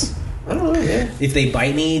 Yes. I don't know, yeah. If they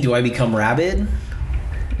bite me, do I become rabid?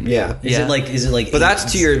 Yeah. Is it like? But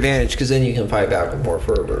that's to your advantage, because then you can fight back with more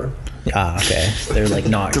fervor. Ah, okay. They're like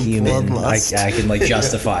not The human. bloodlust. I can like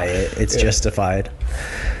justify it. It's justified.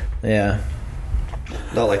 Yeah.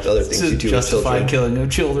 Not like the other things you do with Justified children. killing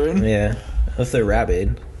of children. Yeah. If they're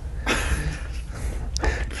rabid.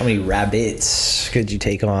 How many rabbits could you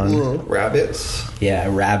take on? Rabbits? Yeah,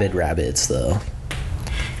 rabid rabbits though.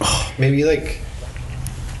 Maybe like...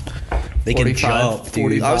 They can 45, jump, dude.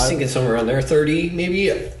 45. I was thinking somewhere around there, 30 maybe.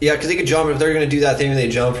 Yeah, because they could jump. If they're going to do that thing, they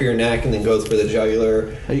jump for your neck and then go for the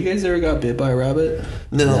jugular. Have you guys ever got bit by a rabbit?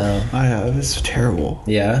 No. I have. It's terrible.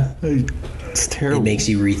 Yeah. It's terrible. It makes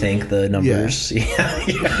you rethink the numbers. Yeah.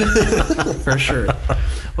 For sure.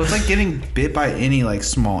 Well, it's like getting bit by any like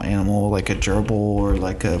small animal, like a gerbil or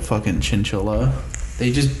like a fucking chinchilla.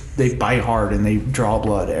 They bite hard and they draw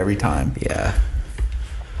blood every time. Yeah.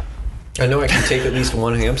 I know I can take at least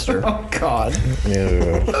one hamster. Oh God.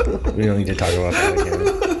 No. We don't need to talk about that again.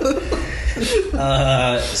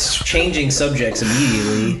 Changing subjects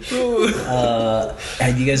immediately.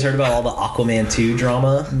 Have you guys heard about all the Aquaman 2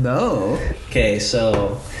 drama? No. Okay,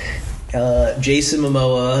 so Jason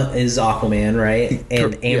Momoa is Aquaman, right?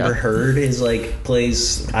 And Amber Yeah. Heard is like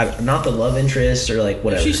plays not the love interest or like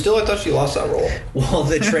whatever. I thought she lost that role. Well,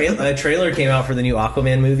 the trailer came out for the new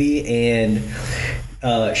Aquaman movie, and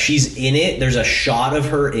she's in it. There's a shot of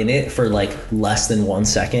her in it for like less than 1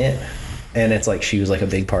 second, and it's like she was like a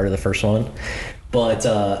big part of the first one. But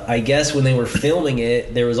I guess when they were filming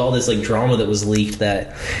it, there was all this like drama that was leaked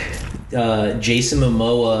that Jason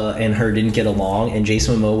Momoa and her didn't get along, and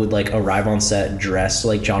Jason Momoa would like arrive on set dressed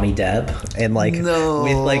like Johnny Depp and like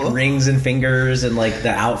with like rings and fingers and like the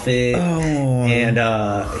outfit, and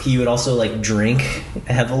he would also like drink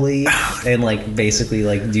heavily and like basically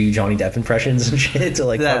like do Johnny Depp impressions and shit to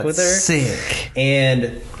like fuck with her. Sick.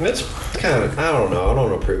 And That's kind of... I don't know. I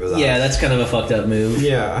don't approve of that. yeah, that's kind of a fucked up move.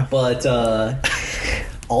 Yeah. But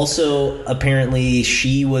also, apparently,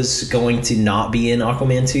 she was going to not be in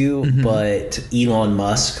Aquaman 2, but Elon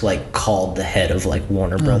Musk like called the head of like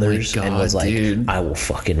Warner Brothers and was like, dude. "I will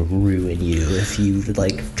fucking ruin you if you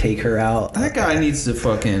like take her out." That guy needs to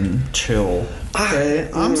fucking chill. Okay,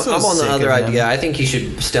 I'm on the other idea. I think he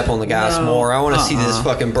should step on the gas more. I want to see this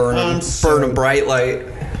fucking burn a bright light.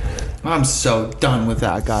 I'm so done with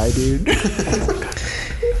that guy, dude.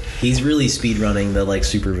 He's really speedrunning the like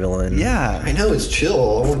supervillain. Yeah. I know, it's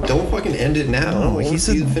chill. Don't fucking end it now. No, I he's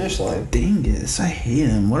see a the finish line. dingus. I hate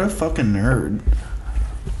him. What a fucking nerd.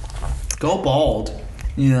 Go bald.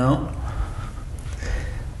 You know?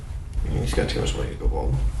 He's got too much money to go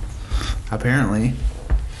bald. Apparently.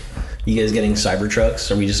 You guys getting Cybertrucks?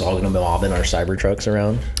 Are we just all gonna mob in our Cybertrucks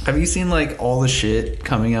around? Have you seen like all the shit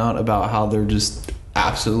coming out about how they're just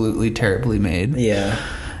absolutely terribly made? Yeah.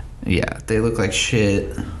 Yeah, they look like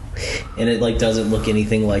shit. And it like doesn't look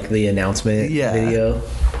anything like the announcement video.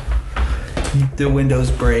 The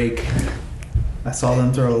windows break. I saw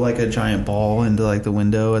them throw like a giant ball into like the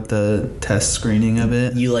window at the test screening of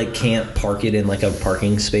it. You like can't park it in like a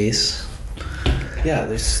parking space. Yeah,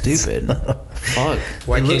 they're stupid. Fuck.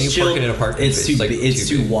 Why It can't looks you park chill. it in a parking It's space? too Like, it's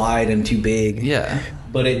too big. wide and too big. Yeah.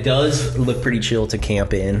 But it does look pretty chill to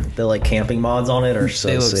camp in. The like camping mods on it are so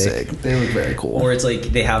They look sick. sick. They look very cool. Or it's like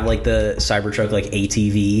they have like the Cybertruck like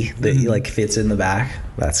ATV that like fits in the back.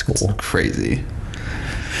 That's cool. Crazy.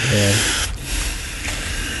 Yeah.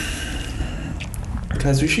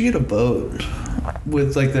 Guys, we should get a boat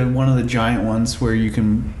with like the one of the giant ones where you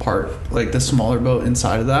can park like the smaller boat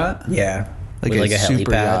inside of that. Yeah. Like With, a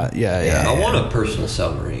super helipad. yacht. Yeah. I want a personal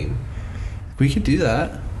submarine. We could do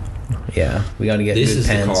that. Yeah. We got to get This good is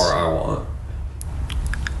pens. the car I want.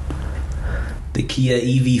 The Kia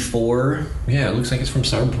EV4. Yeah, it looks like it's from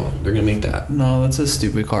Cyberpunk. They're gonna make that. No, that's a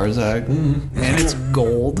stupid car, Zach. And it's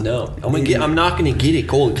gold. No, I'm not gonna get it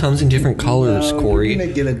gold. It comes in different colors, No, Corey. you're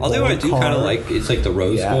gonna get a Although I gold do kind car. of like it's like the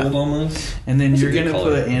rose Yeah. gold almost, And then It's a you're good gonna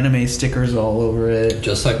color. put anime stickers all over it.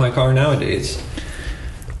 just like my car nowadays.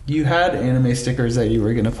 You had anime stickers that you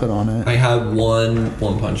were gonna put on it. I had One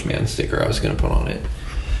Punch Man sticker I was gonna put on it,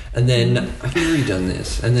 and then I've already done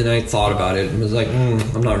this, and then I thought about it and was like,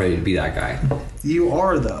 I'm not ready to be that guy. You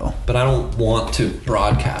are though. But I don't want to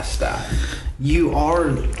broadcast that. You are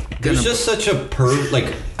There's just such a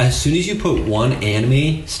like as soon as you put one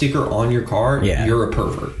anime sticker on your car, Yeah. you're a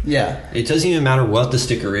pervert. Yeah. It doesn't even matter what the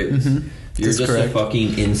sticker is. You're That's just correct. a fucking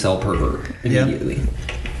incel pervert immediately.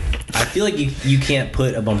 I feel like you can't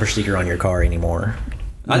put a bumper sticker on your car anymore.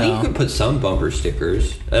 I think No. you could put some bumper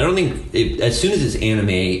stickers. I don't think as soon as it's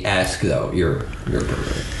anime-esque though, you're a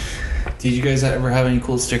pervert. Did you guys ever have any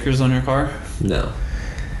cool stickers on your car? No.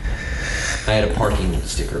 I had a parking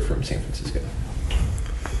sticker from San Francisco.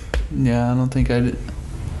 Yeah, I don't think I did.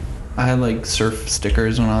 I had like surf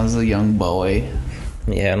stickers when I was a young boy.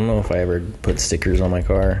 Yeah, I don't know if I ever put stickers on my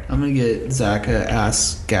car. I'm gonna get Zach a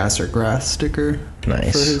ass, gas, or grass sticker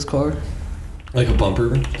Nice. for his car. Like a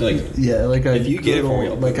bumper, like Yeah, like a If you get it for me,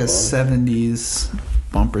 I'll like put a it on. 70s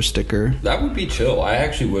bumper sticker. that would be chill. I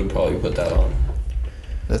actually would probably put that on.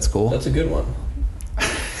 That's cool. That's a good one.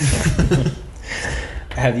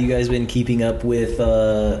 Have you guys been keeping up with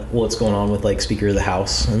what's going on with like Speaker of the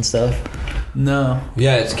House and stuff? No.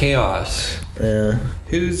 Yeah, it's chaos.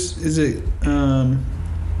 Who's is it? Donald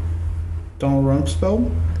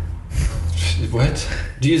Rumsfeld? What?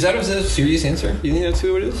 Is that a serious answer? You think that's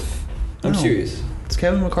who it is? I'm No. serious. It's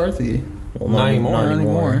Kevin McCarthy. Well, Not anymore. Not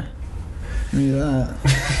anymore. Maybe that.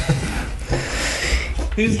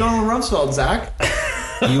 Who's Donald Rumsfeld, Zach?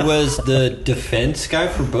 He was the defense guy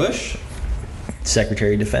for Bush.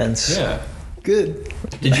 Secretary of Defense. Yeah. Good.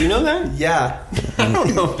 Did you know that? Yeah. I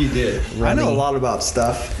don't know if you did. I know a lot about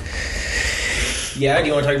stuff. Yeah, do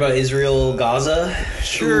you want to talk about Israel, Gaza?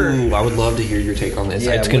 Sure. Ooh, I would love to hear your take on this.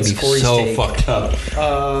 Yeah, it's going to what's be Corey's so take? fucked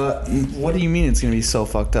up. What do you mean it's going to be so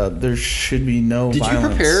fucked up? There should be no Did violence. you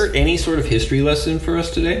prepare any sort of history lesson for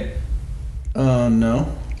us today?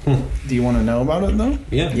 No. Do you want to know about it, though?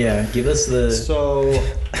 Yeah. Yeah, give us the... So,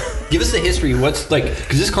 Give us the history. What's like,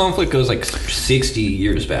 because this conflict goes like 60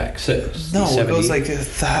 years back. So, no, 70. it goes like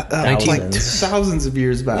thousands of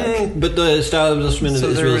years back. But the establishment of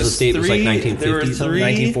So there Israel as a was state was like three- 1950 there were something.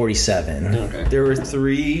 1947. Okay. There were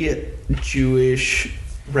 3 Jewish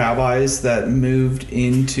rabbis that moved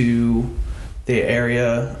into the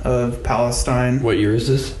area of Palestine. What year is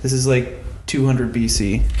this? This is like 200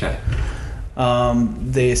 BC. Okay.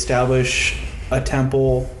 They establish a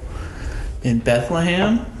temple in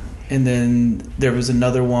Bethlehem, and then there was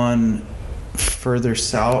another one further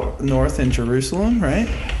north in Jerusalem, right?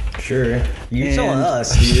 Sure. You're And- telling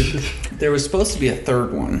us, dude. There was supposed to be a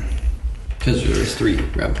third one, Because there was 3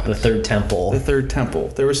 rabbis. The third temple. the third temple.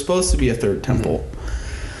 There was supposed to be a third temple.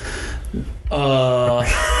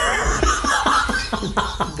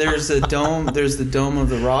 There's a dome. There's the Dome of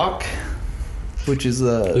the Rock, which is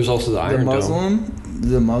There's also the Iron Dome.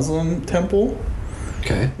 the Muslim temple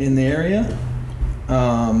Okay. in the area.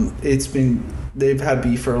 They've had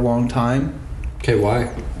beef for a long time Okay, why?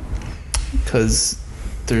 because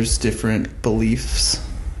there's different beliefs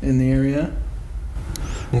in the area.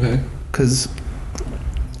 Okay. Because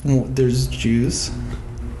there's Jews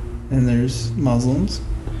and there's Muslims.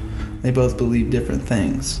 They both believe different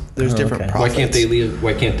things. There's Oh, different okay. prophets. Why can't they leave?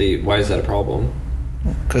 Why is that a problem?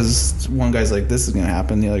 Because one guy's like, this is going to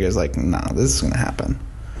happen. The other guy's like, nah, this is going to happen.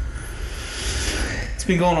 It's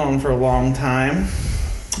been going on for a long time.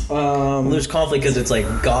 Well, there's conflict because it's like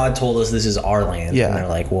God told us this is our land. Yeah. And they're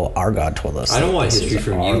like, well, our God told us. I don't want this history is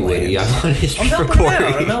from our you, Woody. I land. want history I'm from helping him out.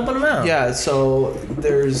 I'm Corey. helping him out. Yeah, so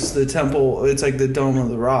there's the temple. It's like the Dome of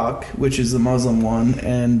the Rock, which is the Muslim one.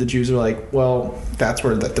 And the Jews are like, well, that's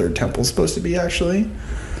where the third temple's supposed to be, actually.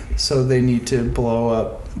 So they need to blow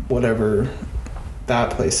up whatever that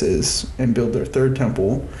place is and build their third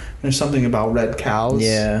temple. There's something about red cows.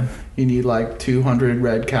 Yeah. You need like 200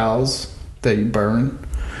 red cows that you burn.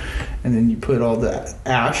 And then you put all the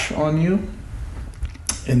ash on you.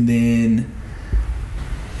 And then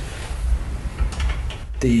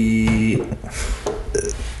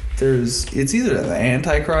it's either the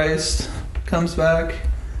Antichrist comes back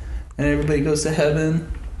and everybody goes to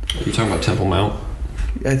heaven. You're talking about Temple Mount?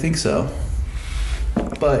 I think so.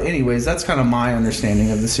 But anyways, that's kind of my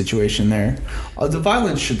understanding of the situation there. The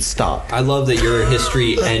violence should stop. I love that your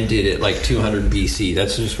history ended at like 200 BC.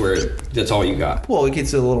 That's just that's all you got. Well, it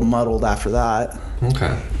gets a little muddled after that.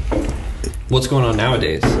 Okay. What's going on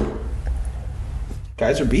nowadays?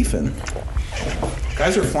 Guys are beefing.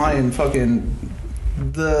 Guys are flying fucking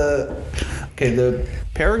the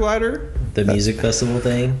paraglider. The music festival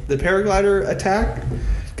thing. The paraglider attack.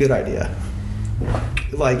 Good idea.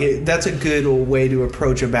 That's a good way to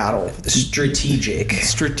approach a battle. Strategic.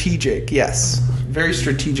 Strategic, yes. Very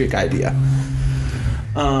strategic idea.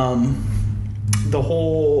 The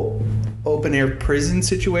whole open air prison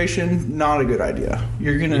situation, not a good idea.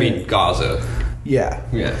 You're gonna I mean, Gaza. yeah,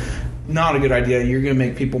 Yeah. not a good idea. You're gonna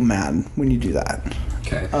make people mad when you do that.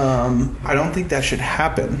 Okay. I don't think that should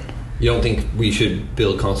happen. You don't think we should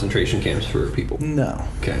build concentration camps for people? No,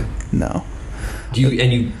 Okay. no,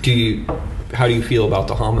 How do you feel about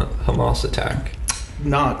the Hamas attack?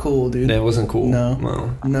 not cool, dude. That wasn't cool. No,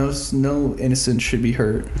 Well, no innocent should be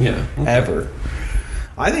hurt. yeah. Okay. Ever.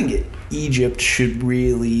 I think Egypt should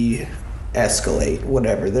really escalate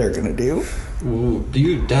whatever they're gonna do. Ooh,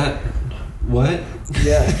 dude, What?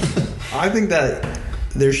 Yeah. I think that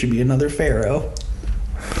there should be another pharaoh.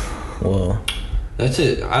 Whoa. That's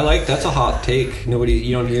it. That's a hot take.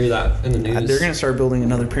 You don't hear that in the news. They're going to start building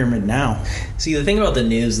another pyramid now. See, the thing about the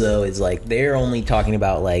news, though, is like they're only talking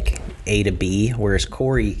about like A to B, whereas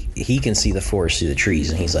Corey, he can see the forest through the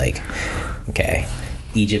trees, and he's like, okay,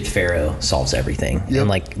 Egypt pharaoh solves everything. Yep. And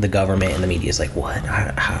like the government and the media is like, what?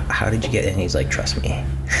 How did you get it? And he's like, trust me,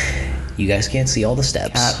 you guys can't see all the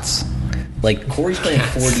steps. Cats. Like Corey's playing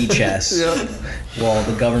 4D chess, Yep. while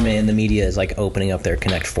the government and the media is like opening up their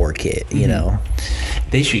Connect 4 kit. You know,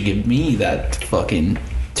 They should give me that fucking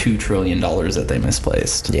 $2 trillion that they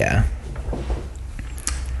misplaced. yeah.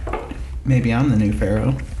 Maybe I'm the new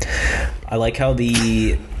pharaoh. I like how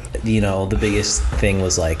the biggest thing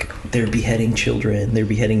was like they're beheading children, they're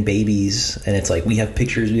beheading babies, and it's like we have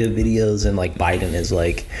pictures, we have videos, and like Biden is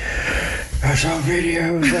like, I saw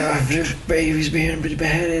videos of just babies being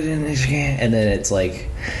beheaded in this game, and then it's like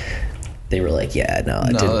they were like, yeah, no,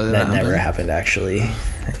 that never happened actually.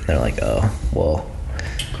 And they're like, oh, well,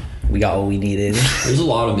 we got what we needed. There's a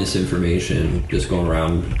lot of misinformation just going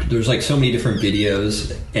around. There's like so many different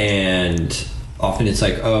videos, and often it's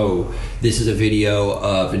like, oh, this is a video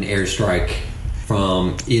of an airstrike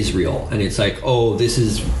from Israel, and it's like, oh, this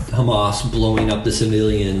is Hamas blowing up the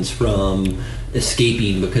civilians from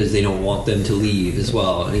escaping because they don't want them to leave as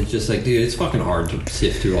well. And it's just like, dude, it's fucking hard to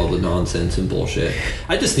sift through all the nonsense and bullshit.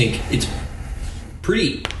 I just think it's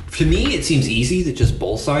pretty, to me it seems easy that just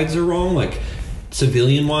both sides are wrong. Like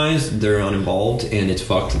civilian wise, they're uninvolved, and it's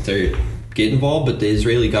fucked that they get involved, but the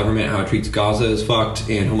Israeli government, how it treats Gaza is fucked,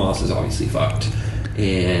 and Hamas is obviously fucked.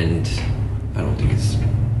 And I don't think it's...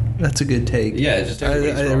 That's a good take. Yeah, it's just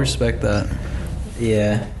everybody's I wrong. respect that.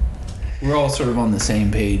 Yeah. We're all sort of on the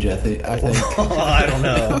same page, I think. I don't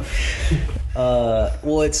know.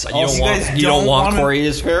 Well, it's also, You don't want Corey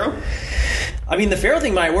as pharaoh? I mean, the pharaoh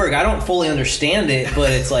thing might work. I don't fully understand it,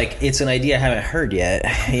 but it's like it's an idea I haven't heard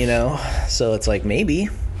yet, you know. So it's like maybe.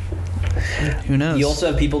 Who knows? You also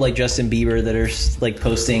have people like Justin Bieber that are like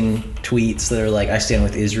posting tweets that are like, I stand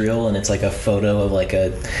with Israel, and it's like a photo of like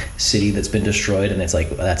a city that's been destroyed, and it's like,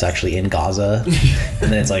 that's actually in Gaza.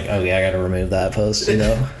 And then it's like, oh yeah, I gotta remove that post, you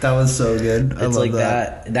know. That was so good. I It's love like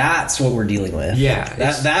that. That's what we're dealing with. Yeah,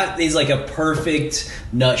 that is like a perfect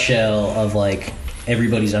nutshell of like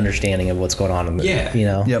everybody's understanding of what's going on in the, Yeah. you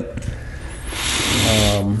know. Yep.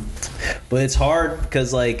 But it's hard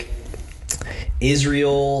because like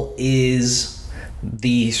Israel is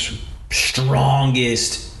the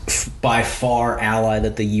strongest by far ally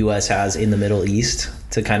that the U.S. has in the Middle East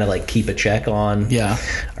to kind of like keep a check on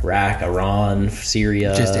Iraq, Iran,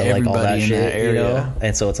 Syria, Just like all that everybody in shit, that area. you know?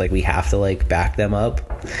 And so it's like we have to like back them up,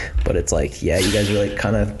 but it's like, yeah, you guys are like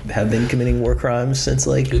kind of have been committing war crimes since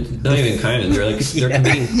like Not even kind of. They're like they're Yeah.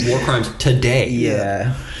 committing war crimes today.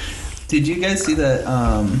 yeah. Did you guys see that?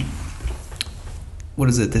 What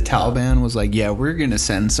is it? The Taliban was like, yeah, we're gonna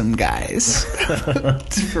send some guys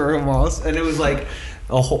for Hamas, and it was like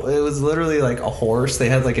it was literally like a horse. They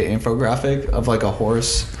had like an infographic of like a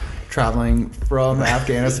horse traveling from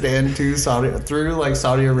Afghanistan to Saudi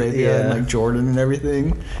Arabia and like Jordan and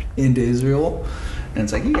everything into Israel, and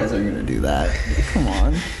it's like, you guys aren't gonna do that. Come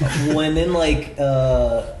on. When in like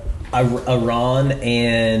Iran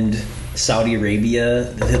and Saudi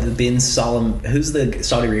Arabia, bin Salam, who's the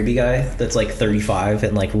Saudi Arabia guy that's like 35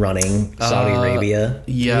 and like running Saudi Arabia?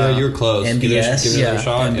 Yeah, you're close. MBS? Give it another Yeah,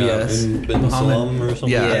 shot. MBS. Yeah. Bin Salam or something.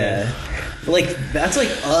 Yeah. But like that's like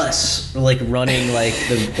us like running like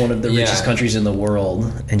one of the richest countries in the world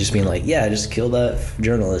and just being like, yeah, just kill that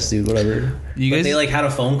journalist, dude, whatever. But they like had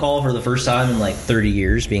a phone call for the first time in like 30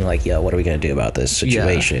 years being like, yeah, what are we gonna do about this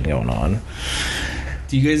situation going on?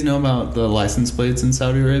 Do you guys know about the license plates in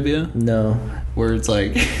Saudi Arabia? No. Where it's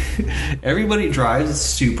like everybody drives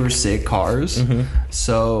super sick cars. Mm-hmm.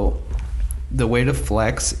 So the way to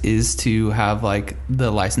flex is to have like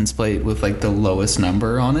the license plate with like the lowest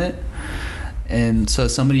number on it. And so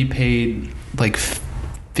somebody paid like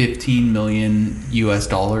 15 million US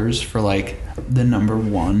dollars for like the number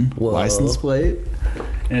one license plate.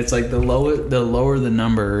 And it's like the lower the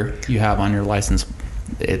number you have on your license,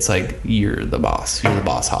 it's like you're the boss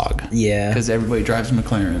hog. Yeah. Because everybody drives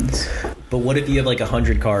McLarens. But what if you have like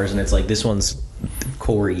 100 cars and it's like this one's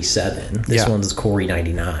Corey 7, this one's Corey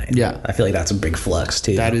 99? Yeah. I feel like that's a big flex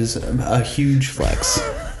too. That is a huge flex.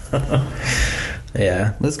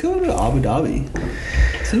 Yeah. Let's go to Abu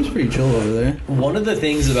Dhabi. Seems pretty chill over there. One of the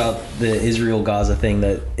things about the Israel-Gaza thing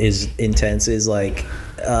that is intense is like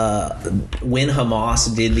when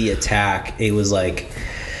Hamas did the attack, it was like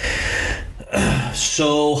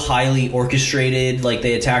so highly orchestrated. Like,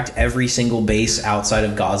 they attacked every single base outside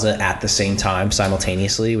of Gaza at the same time,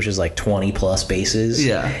 simultaneously, which is like 20 plus bases.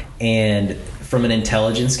 Yeah. And from an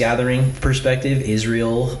intelligence gathering perspective,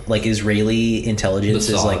 Israeli intelligence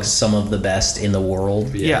is like some of the best in the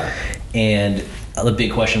world. Yeah. And the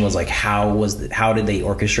big question was like, how did they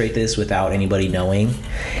orchestrate this without anybody knowing?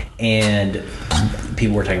 And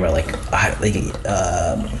people were talking about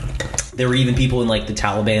there were even people in like the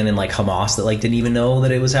Taliban and like Hamas that like didn't even know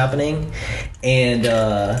that it was happening. And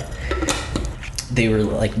they were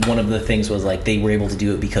like, one of the things was like they were able to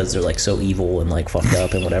do it because they're like so evil and like fucked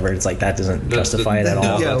up and whatever. It's like that doesn't justify it at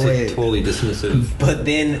all. Yeah, that's totally dismissive. But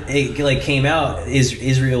then it like came out,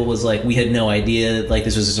 Israel was like, we had no idea, like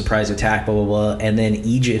this was a surprise attack, blah blah blah. And then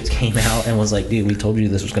Egypt came out and was like, dude, we told you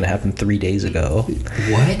this was going to happen 3 days ago.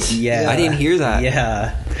 What? Yeah, I didn't hear that.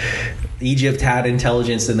 Yeah, Egypt had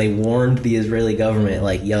intelligence and they warned the Israeli government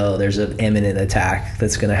like, yo, there's an imminent attack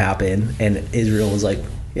that's going to happen. And Israel was like,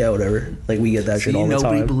 yeah, whatever. Like, we get that shit all the time.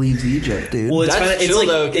 Nobody believes Egypt, dude. Well, it's That's kinda, chill, it's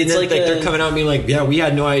though. like, it's like they're coming out and being like, yeah, we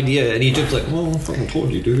had no idea. And Egypt's like, well, I fucking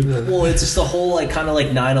told you, dude. Well, it's just the whole, like, kind of like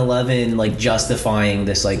 9/11, like, justifying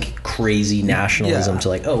this, like, crazy nationalism to,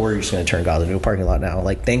 like, oh, we're just going to turn Gaza into a parking lot now.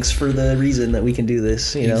 Like, thanks for the reason that we can do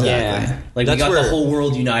this, you know? Yeah. Like, That's we got where the whole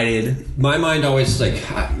world united. My mind always, like,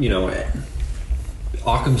 you know,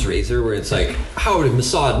 Occam's razor, where it's like, how would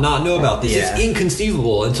Mossad not know about this? Yeah. It's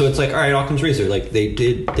inconceivable. And so it's like, all right, Occam's razor, like they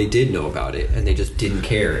did know about it, and they just didn't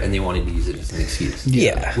care, and they wanted to use it as an excuse.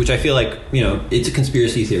 Yeah. Which I feel like, you know, it's a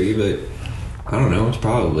conspiracy theory, but I don't know. It's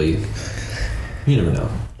probably, you never know.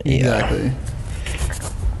 Exactly.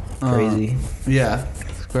 Crazy. Yeah,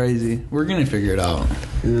 it's crazy. We're gonna figure it out.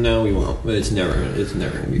 No, we won't. But it's never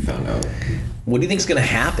gonna be found out. What do you think's going to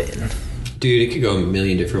happen? Dude, it could go a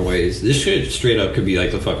million different ways. This shit straight up could be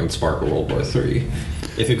like the fucking spark of World War III.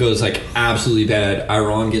 If it goes like absolutely bad,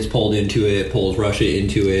 Iran gets pulled into it, pulls Russia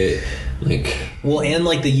into it. Like, well, and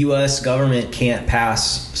like the U.S. government can't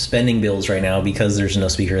pass spending bills right now because there's no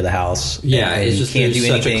Speaker of the House. yeah, and it's just can't there's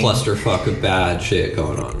do such anything. a clusterfuck of bad shit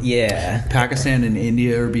going on. Yeah. Pakistan and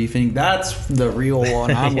India are beefing. That's the real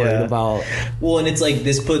one I'm Yeah. worried about. Well, and it's like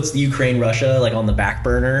this puts Ukraine, Russia like on the back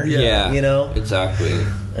burner. Yeah, you know, exactly.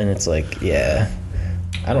 and it's like, yeah,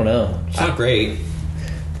 I don't know. It's not great.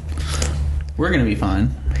 We're gonna be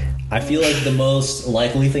fine. I feel like the most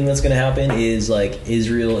likely thing that's going to happen is like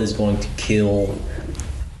Israel is going to kill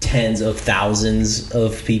tens of thousands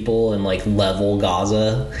of people and like level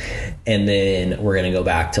Gaza, and then we're going to go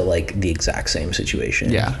back to like the exact same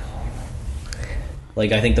situation. Yeah.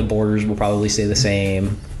 Like, I think the borders will probably stay the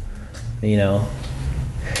same, you know.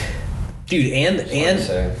 Dude, and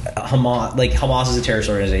Hamas, like, Hamas is a terrorist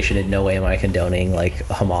organization. In no way am I condoning like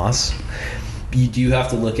Hamas. You do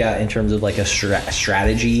have to look at in terms of like a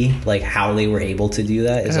strategy, like how they were able to do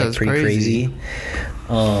that is like pretty crazy.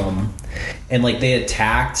 And like they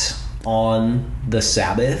attacked on the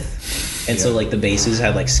Sabbath, and so like the bases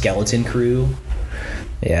had like skeleton crew.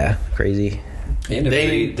 Yeah, crazy. And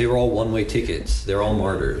they were all one-way tickets. They're all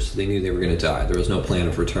martyrs. They knew they were going to die. There was no plan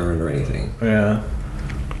of return or anything. Yeah.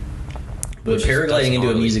 But Which is- paragliding that's into a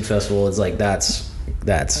gnarly. music festival is like that's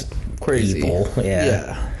Crazy. evil.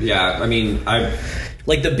 Yeah. Yeah, I mean,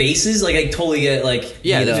 Like the bases, like I totally get like,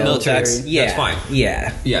 Yeah, you there's know, military. that's fine.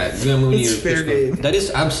 Yeah. It's fair game. That is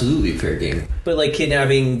absolutely fair game. But like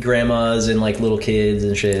kidnapping grandmas and like little kids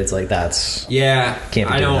and shit, it's like that's Yeah, Can't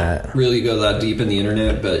be I doing don't that. really go that deep in the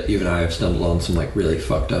internet, but even I have stumbled on some like really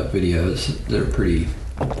fucked up videos that are pretty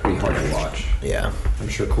hard to watch. yeah. I'm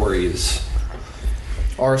sure Corey is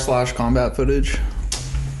R/combat footage.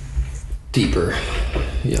 deeper.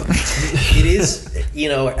 Yeah. It is, you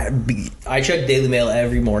know, I check Daily Mail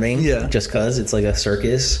every morning, Yeah. just because it's like a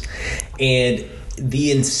circus, and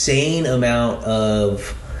the insane amount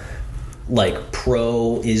of like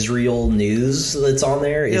pro-Israel news that's on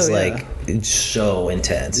there is like it's so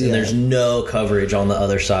intense, and there's no coverage on the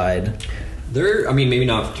other side. There, I mean, maybe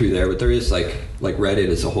not through there, but there is like Reddit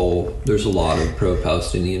as a whole. There's a lot of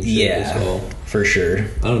pro-Palestinian shit as well. For sure.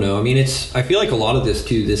 I don't know. I mean, I feel like a lot of this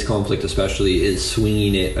too, this conflict especially, is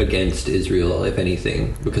swinging it against Israel, if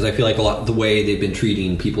anything, because I feel like a lot the way they've been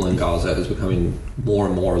treating people in Gaza is becoming more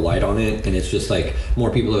and more light on it, and it's just like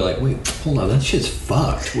more people are like, wait, hold on, that shit's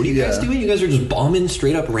fucked. What are you guys doing? You guys are just bombing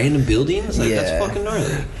straight up random buildings? Like that's fucking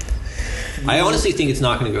gnarly. I honestly think it's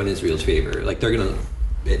not going to go in Israel's favor. Like they're going to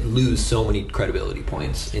lose so many credibility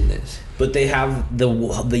points in this. But they have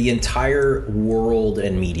the entire world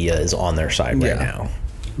and media is on their side right now.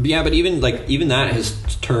 Yeah, but even that has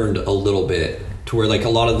turned a little bit to where like a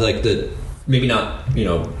lot of like the maybe not, you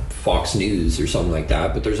know, Fox News or something like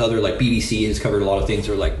that. But there's other, like BBC has covered a lot of things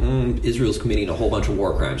that are like, Israel's committing a whole bunch of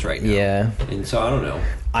war crimes right now. Yeah. And so I don't know.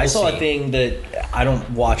 I saw a thing that I don't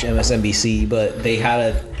watch MSNBC, but they had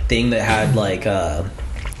a thing that had like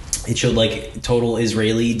it showed like total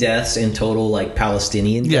Israeli deaths and total like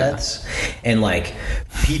Palestinian deaths, and like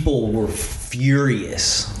people were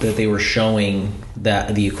furious that they were showing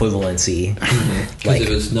that the equivalency Because like it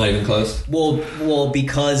was not even close. well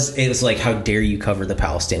because it was like, how dare you cover the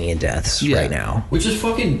Palestinian deaths right now, Which is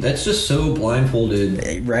that's just so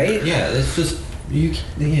blindfolded, right? Yeah, that's just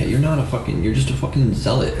you're not a fucking, you're just a fucking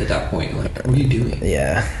zealot at that point. Like, what are you doing?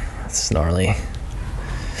 Yeah, it's gnarly.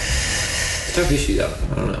 It's a tough issue though.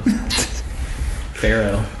 I don't know.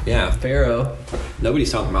 Pharaoh. Yeah, Pharaoh.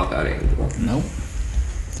 nobody's talking about that angle. Nope.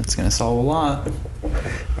 That's gonna solve a lot.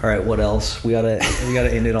 All right, what else? We gotta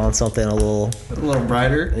end it on something a little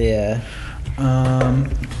brighter. Yeah.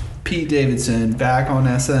 Pete Davidson back on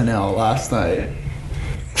SNL last night.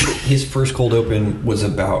 His first cold open was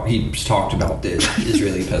about, he talked about the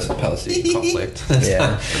Israeli-Palestinian conflict.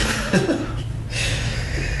 Yeah.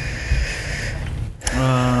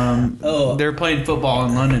 They're playing football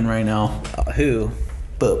in London right now. Who?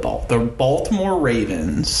 Football. The Baltimore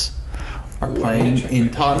Ravens are playing in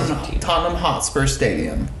Tottenham Hotspur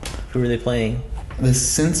Stadium. Who are they playing? The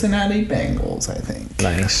Cincinnati Bengals, I think.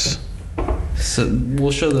 Nice. So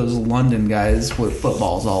we'll show those London guys what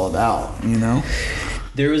football's all about, you know?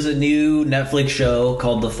 There was a new Netflix show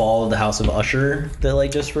called The Fall of the House of Usher that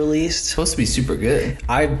like just It's released. supposed to be super good.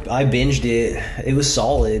 I binged it. It was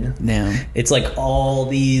solid. Damn. It's like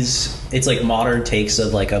it's like modern takes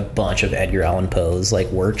of like a bunch of Edgar Allan Poe's like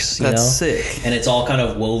works, you That's know? sick. And it's all kind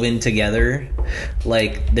of woven together.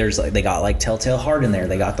 Like there's like, they got like Telltale Heart in there.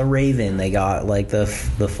 They got The Raven. They got like the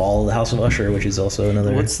Fall of the House of Usher, which is also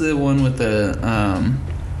another. What's the one with the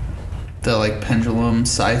like pendulum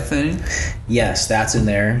scythe thing? Yes, that's in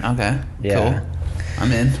there. Okay. Yeah. Cool.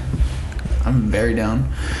 I'm in. I'm very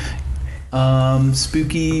down.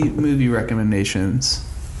 Spooky movie recommendations.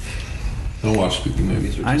 I don't watch spooky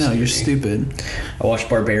movies. I know, you're stupid. I watched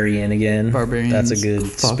Barbarian again. Barbarian's That's a good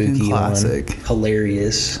fucking spooky classic. one.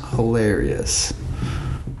 Hilarious. Hilarious.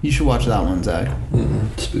 You should watch that one, Zach.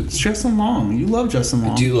 Spooky. It's Justin Long. You love Justin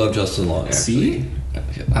Long. I do love Justin Long, actually. See?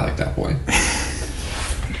 I like that boy.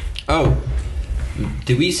 Oh,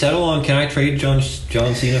 did we settle on, can I trade John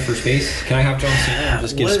Cena for space? Can I have John Cena and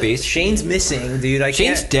just give What? space? Shane's missing, dude.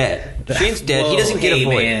 Shane's dead. Shane's dead. He doesn't get a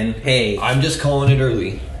void. Man. Hey, I'm just calling it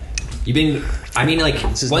early. You've been, I mean, like,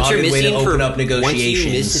 This is once not you're a good way to missing for open up once you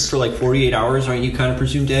negotiations. miss it for like 48 hours, aren't you kind of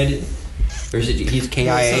presumed dead? Or is it he's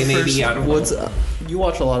KIA maybe? I don't know. You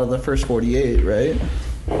watch a lot of the first 48, right?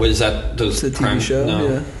 What is that? Those It's a TV crime show, No.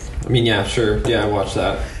 yeah. I mean, yeah, sure. Yeah, I watched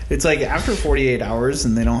that. It's like after 48 hours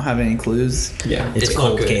and they don't have any clues. Yeah, it's a not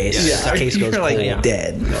cold good. case. Yeah. The case goes You're like cold.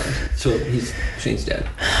 dead. No. So Shane's dead.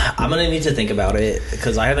 I'm gonna need to think about it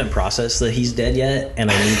because I haven't processed that he's dead yet,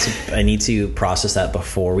 and I need to process that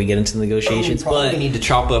before we get into the negotiations. Probably But need to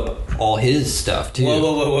chop up all his stuff too.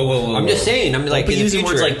 whoa! I'm just saying. I'm like, Don't be in the using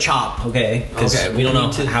future, words like chop, okay? Because Okay, we don't know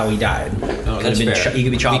need to- how he died. No, Could that's have been fair. he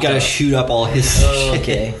could be chopped. We gotta up. shoot up all his. Oh,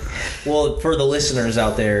 okay. Well, for the listeners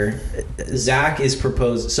out there, Zach is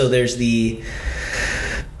proposed. So there's the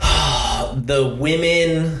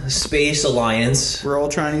Women Space Alliance. We're all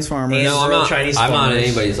Chinese farmers. And- No, I'm Real not. Chinese I'm not in farmers.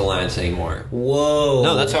 anybody's alliance anymore. Whoa.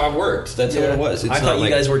 No, that's how I've worked. That's how Yeah. it was. It's I not thought you like-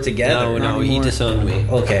 guys were together. No, Not he anymore. disowned me.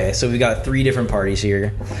 Okay, so we've got 3 different parties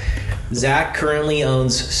here. Zach currently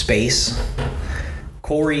owns space.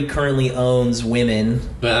 Corey currently owns women.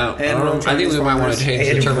 But And I real think Chinese we might want farmers. to change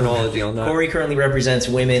the And- terminology on that. Corey currently represents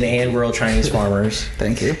women and rural Chinese farmers.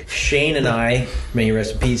 Thank you. Shane and I, may he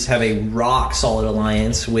rest in peace, have a rock solid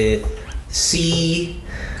alliance with sea,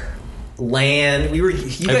 land. You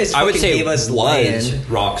guys I would fucking say gave us was land.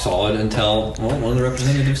 rock solid until one of the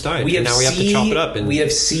representatives died. We have and now we have to sea, chop it up. And we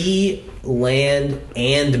have sea, land,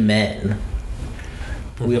 and men.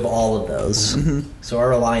 We have all of those. So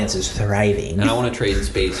our alliance is thriving. and I want to trade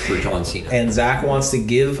space for John Cena. And Zach wants to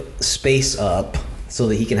give space up so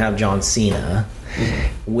that he can have John Cena,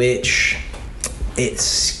 which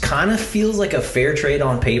it's kind of feels like a fair trade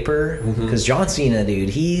on paper because John Cena, dude,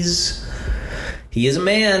 he is a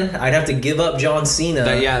man. I'd have to give up John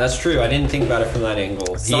Cena. Yeah, that's true. I didn't think about it from that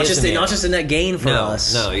angle. It's not just a net gain for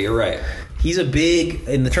us. No, you're right. He's a big,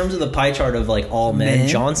 in the terms of the pie chart of like all men, Man.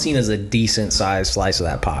 John Cena's a decent sized slice of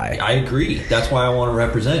that pie. I agree. That's why I want to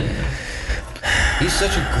represent him. He's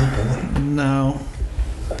such a good boy. No.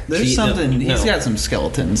 There's something. No. He's got some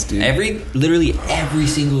skeletons, dude. Literally every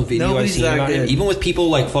single video Nobody's I've seen that about him, good. even with people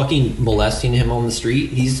like fucking molesting him on the street,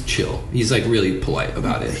 he's chill. He's like really polite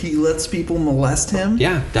about it. He lets people molest him.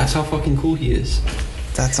 Yeah, that's how fucking cool he is.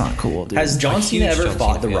 That's not cool, dude. Has John A Cena huge ever John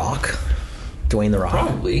fought Cena The fan. Rock? Dwayne The Rock?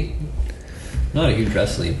 Probably. Not a huge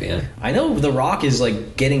wrestling fan. I know The Rock is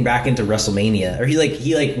like getting back into WrestleMania, or he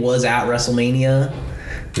was at WrestleMania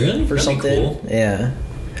Really? for That'd be something. cool. Yeah.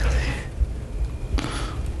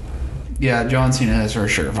 Yeah, John Cena has for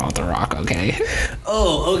sure fought The Rock. Okay.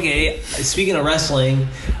 Oh, okay. Speaking of wrestling,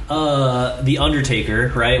 The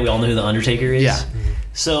Undertaker, right? We all know who The Undertaker is. Yeah.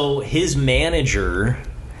 So his manager,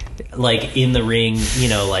 like in the ring,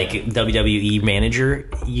 like WWE manager.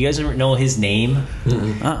 You guys ever know his name?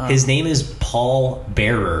 His name is Paul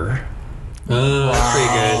Bearer. That's pretty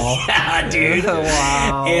good. Yeah, dude.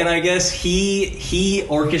 Wow. And I guess he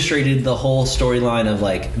orchestrated the whole storyline of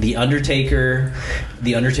like The Undertaker's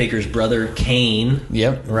brother Kane.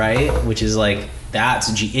 Yep. Right? Which is like if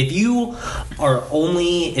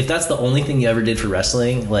that's the only thing you ever did for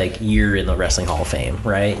wrestling, like you're in the Wrestling Hall of Fame,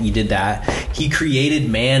 right? You did that. He created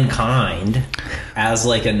Mankind as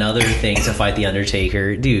like another thing to fight The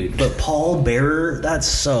Undertaker. Dude, but Paul Bearer, that's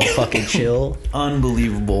so fucking chill.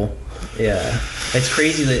 Unbelievable. Yeah. It's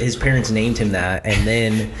crazy that his parents named him that, and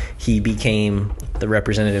then he became the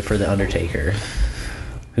representative for The Undertaker,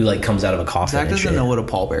 who like comes out of a coffin. Zach and doesn't shit. know what a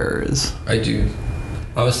pallbearer is. I do.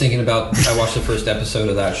 I was thinking about. I watched the first episode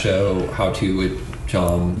of that show, How To, with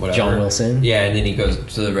John Wilson? Yeah, and then he goes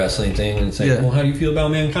to the wrestling thing and it's like, Yeah. well, how do you feel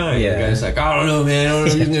about Mankind? Yeah. And the guy's like, I don't know, man. I don't know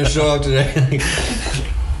if he's gonna show up today.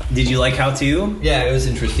 Did you like How To? Yeah, it was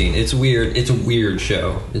interesting. It's weird. It's a weird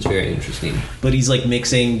show. It's very interesting. But he's like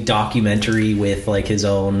mixing documentary with like his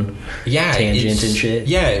own tangent it's- and shit.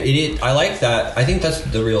 Yeah, I like that. I think that's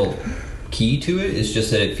the real key to it. Is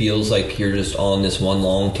just that it feels like you're just on this one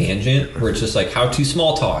long tangent where it's just like how to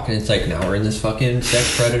small talk, and it's like now we're in this fucking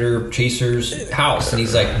sex predator chaser's house, and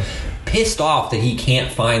he's like pissed off that he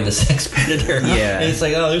can't find the sex predator. Yeah. And it's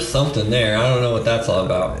like, oh, there's something there. I don't know what that's all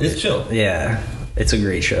about. It's chill. Yeah. It's a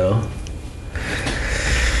great show.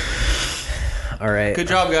 All right. Good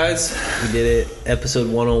job, guys. We did it. Episode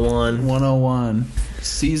 101. 101.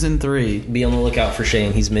 Season 3. Be on the lookout for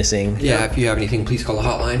Shane. He's missing. Yeah, if you have anything, please call the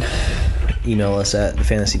hotline. Email us at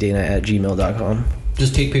fantasydaynight@gmail.com.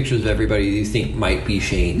 Just take pictures of everybody you think might be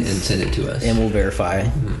Shane and send it to us. And we'll verify.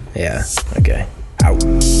 Yeah. Okay.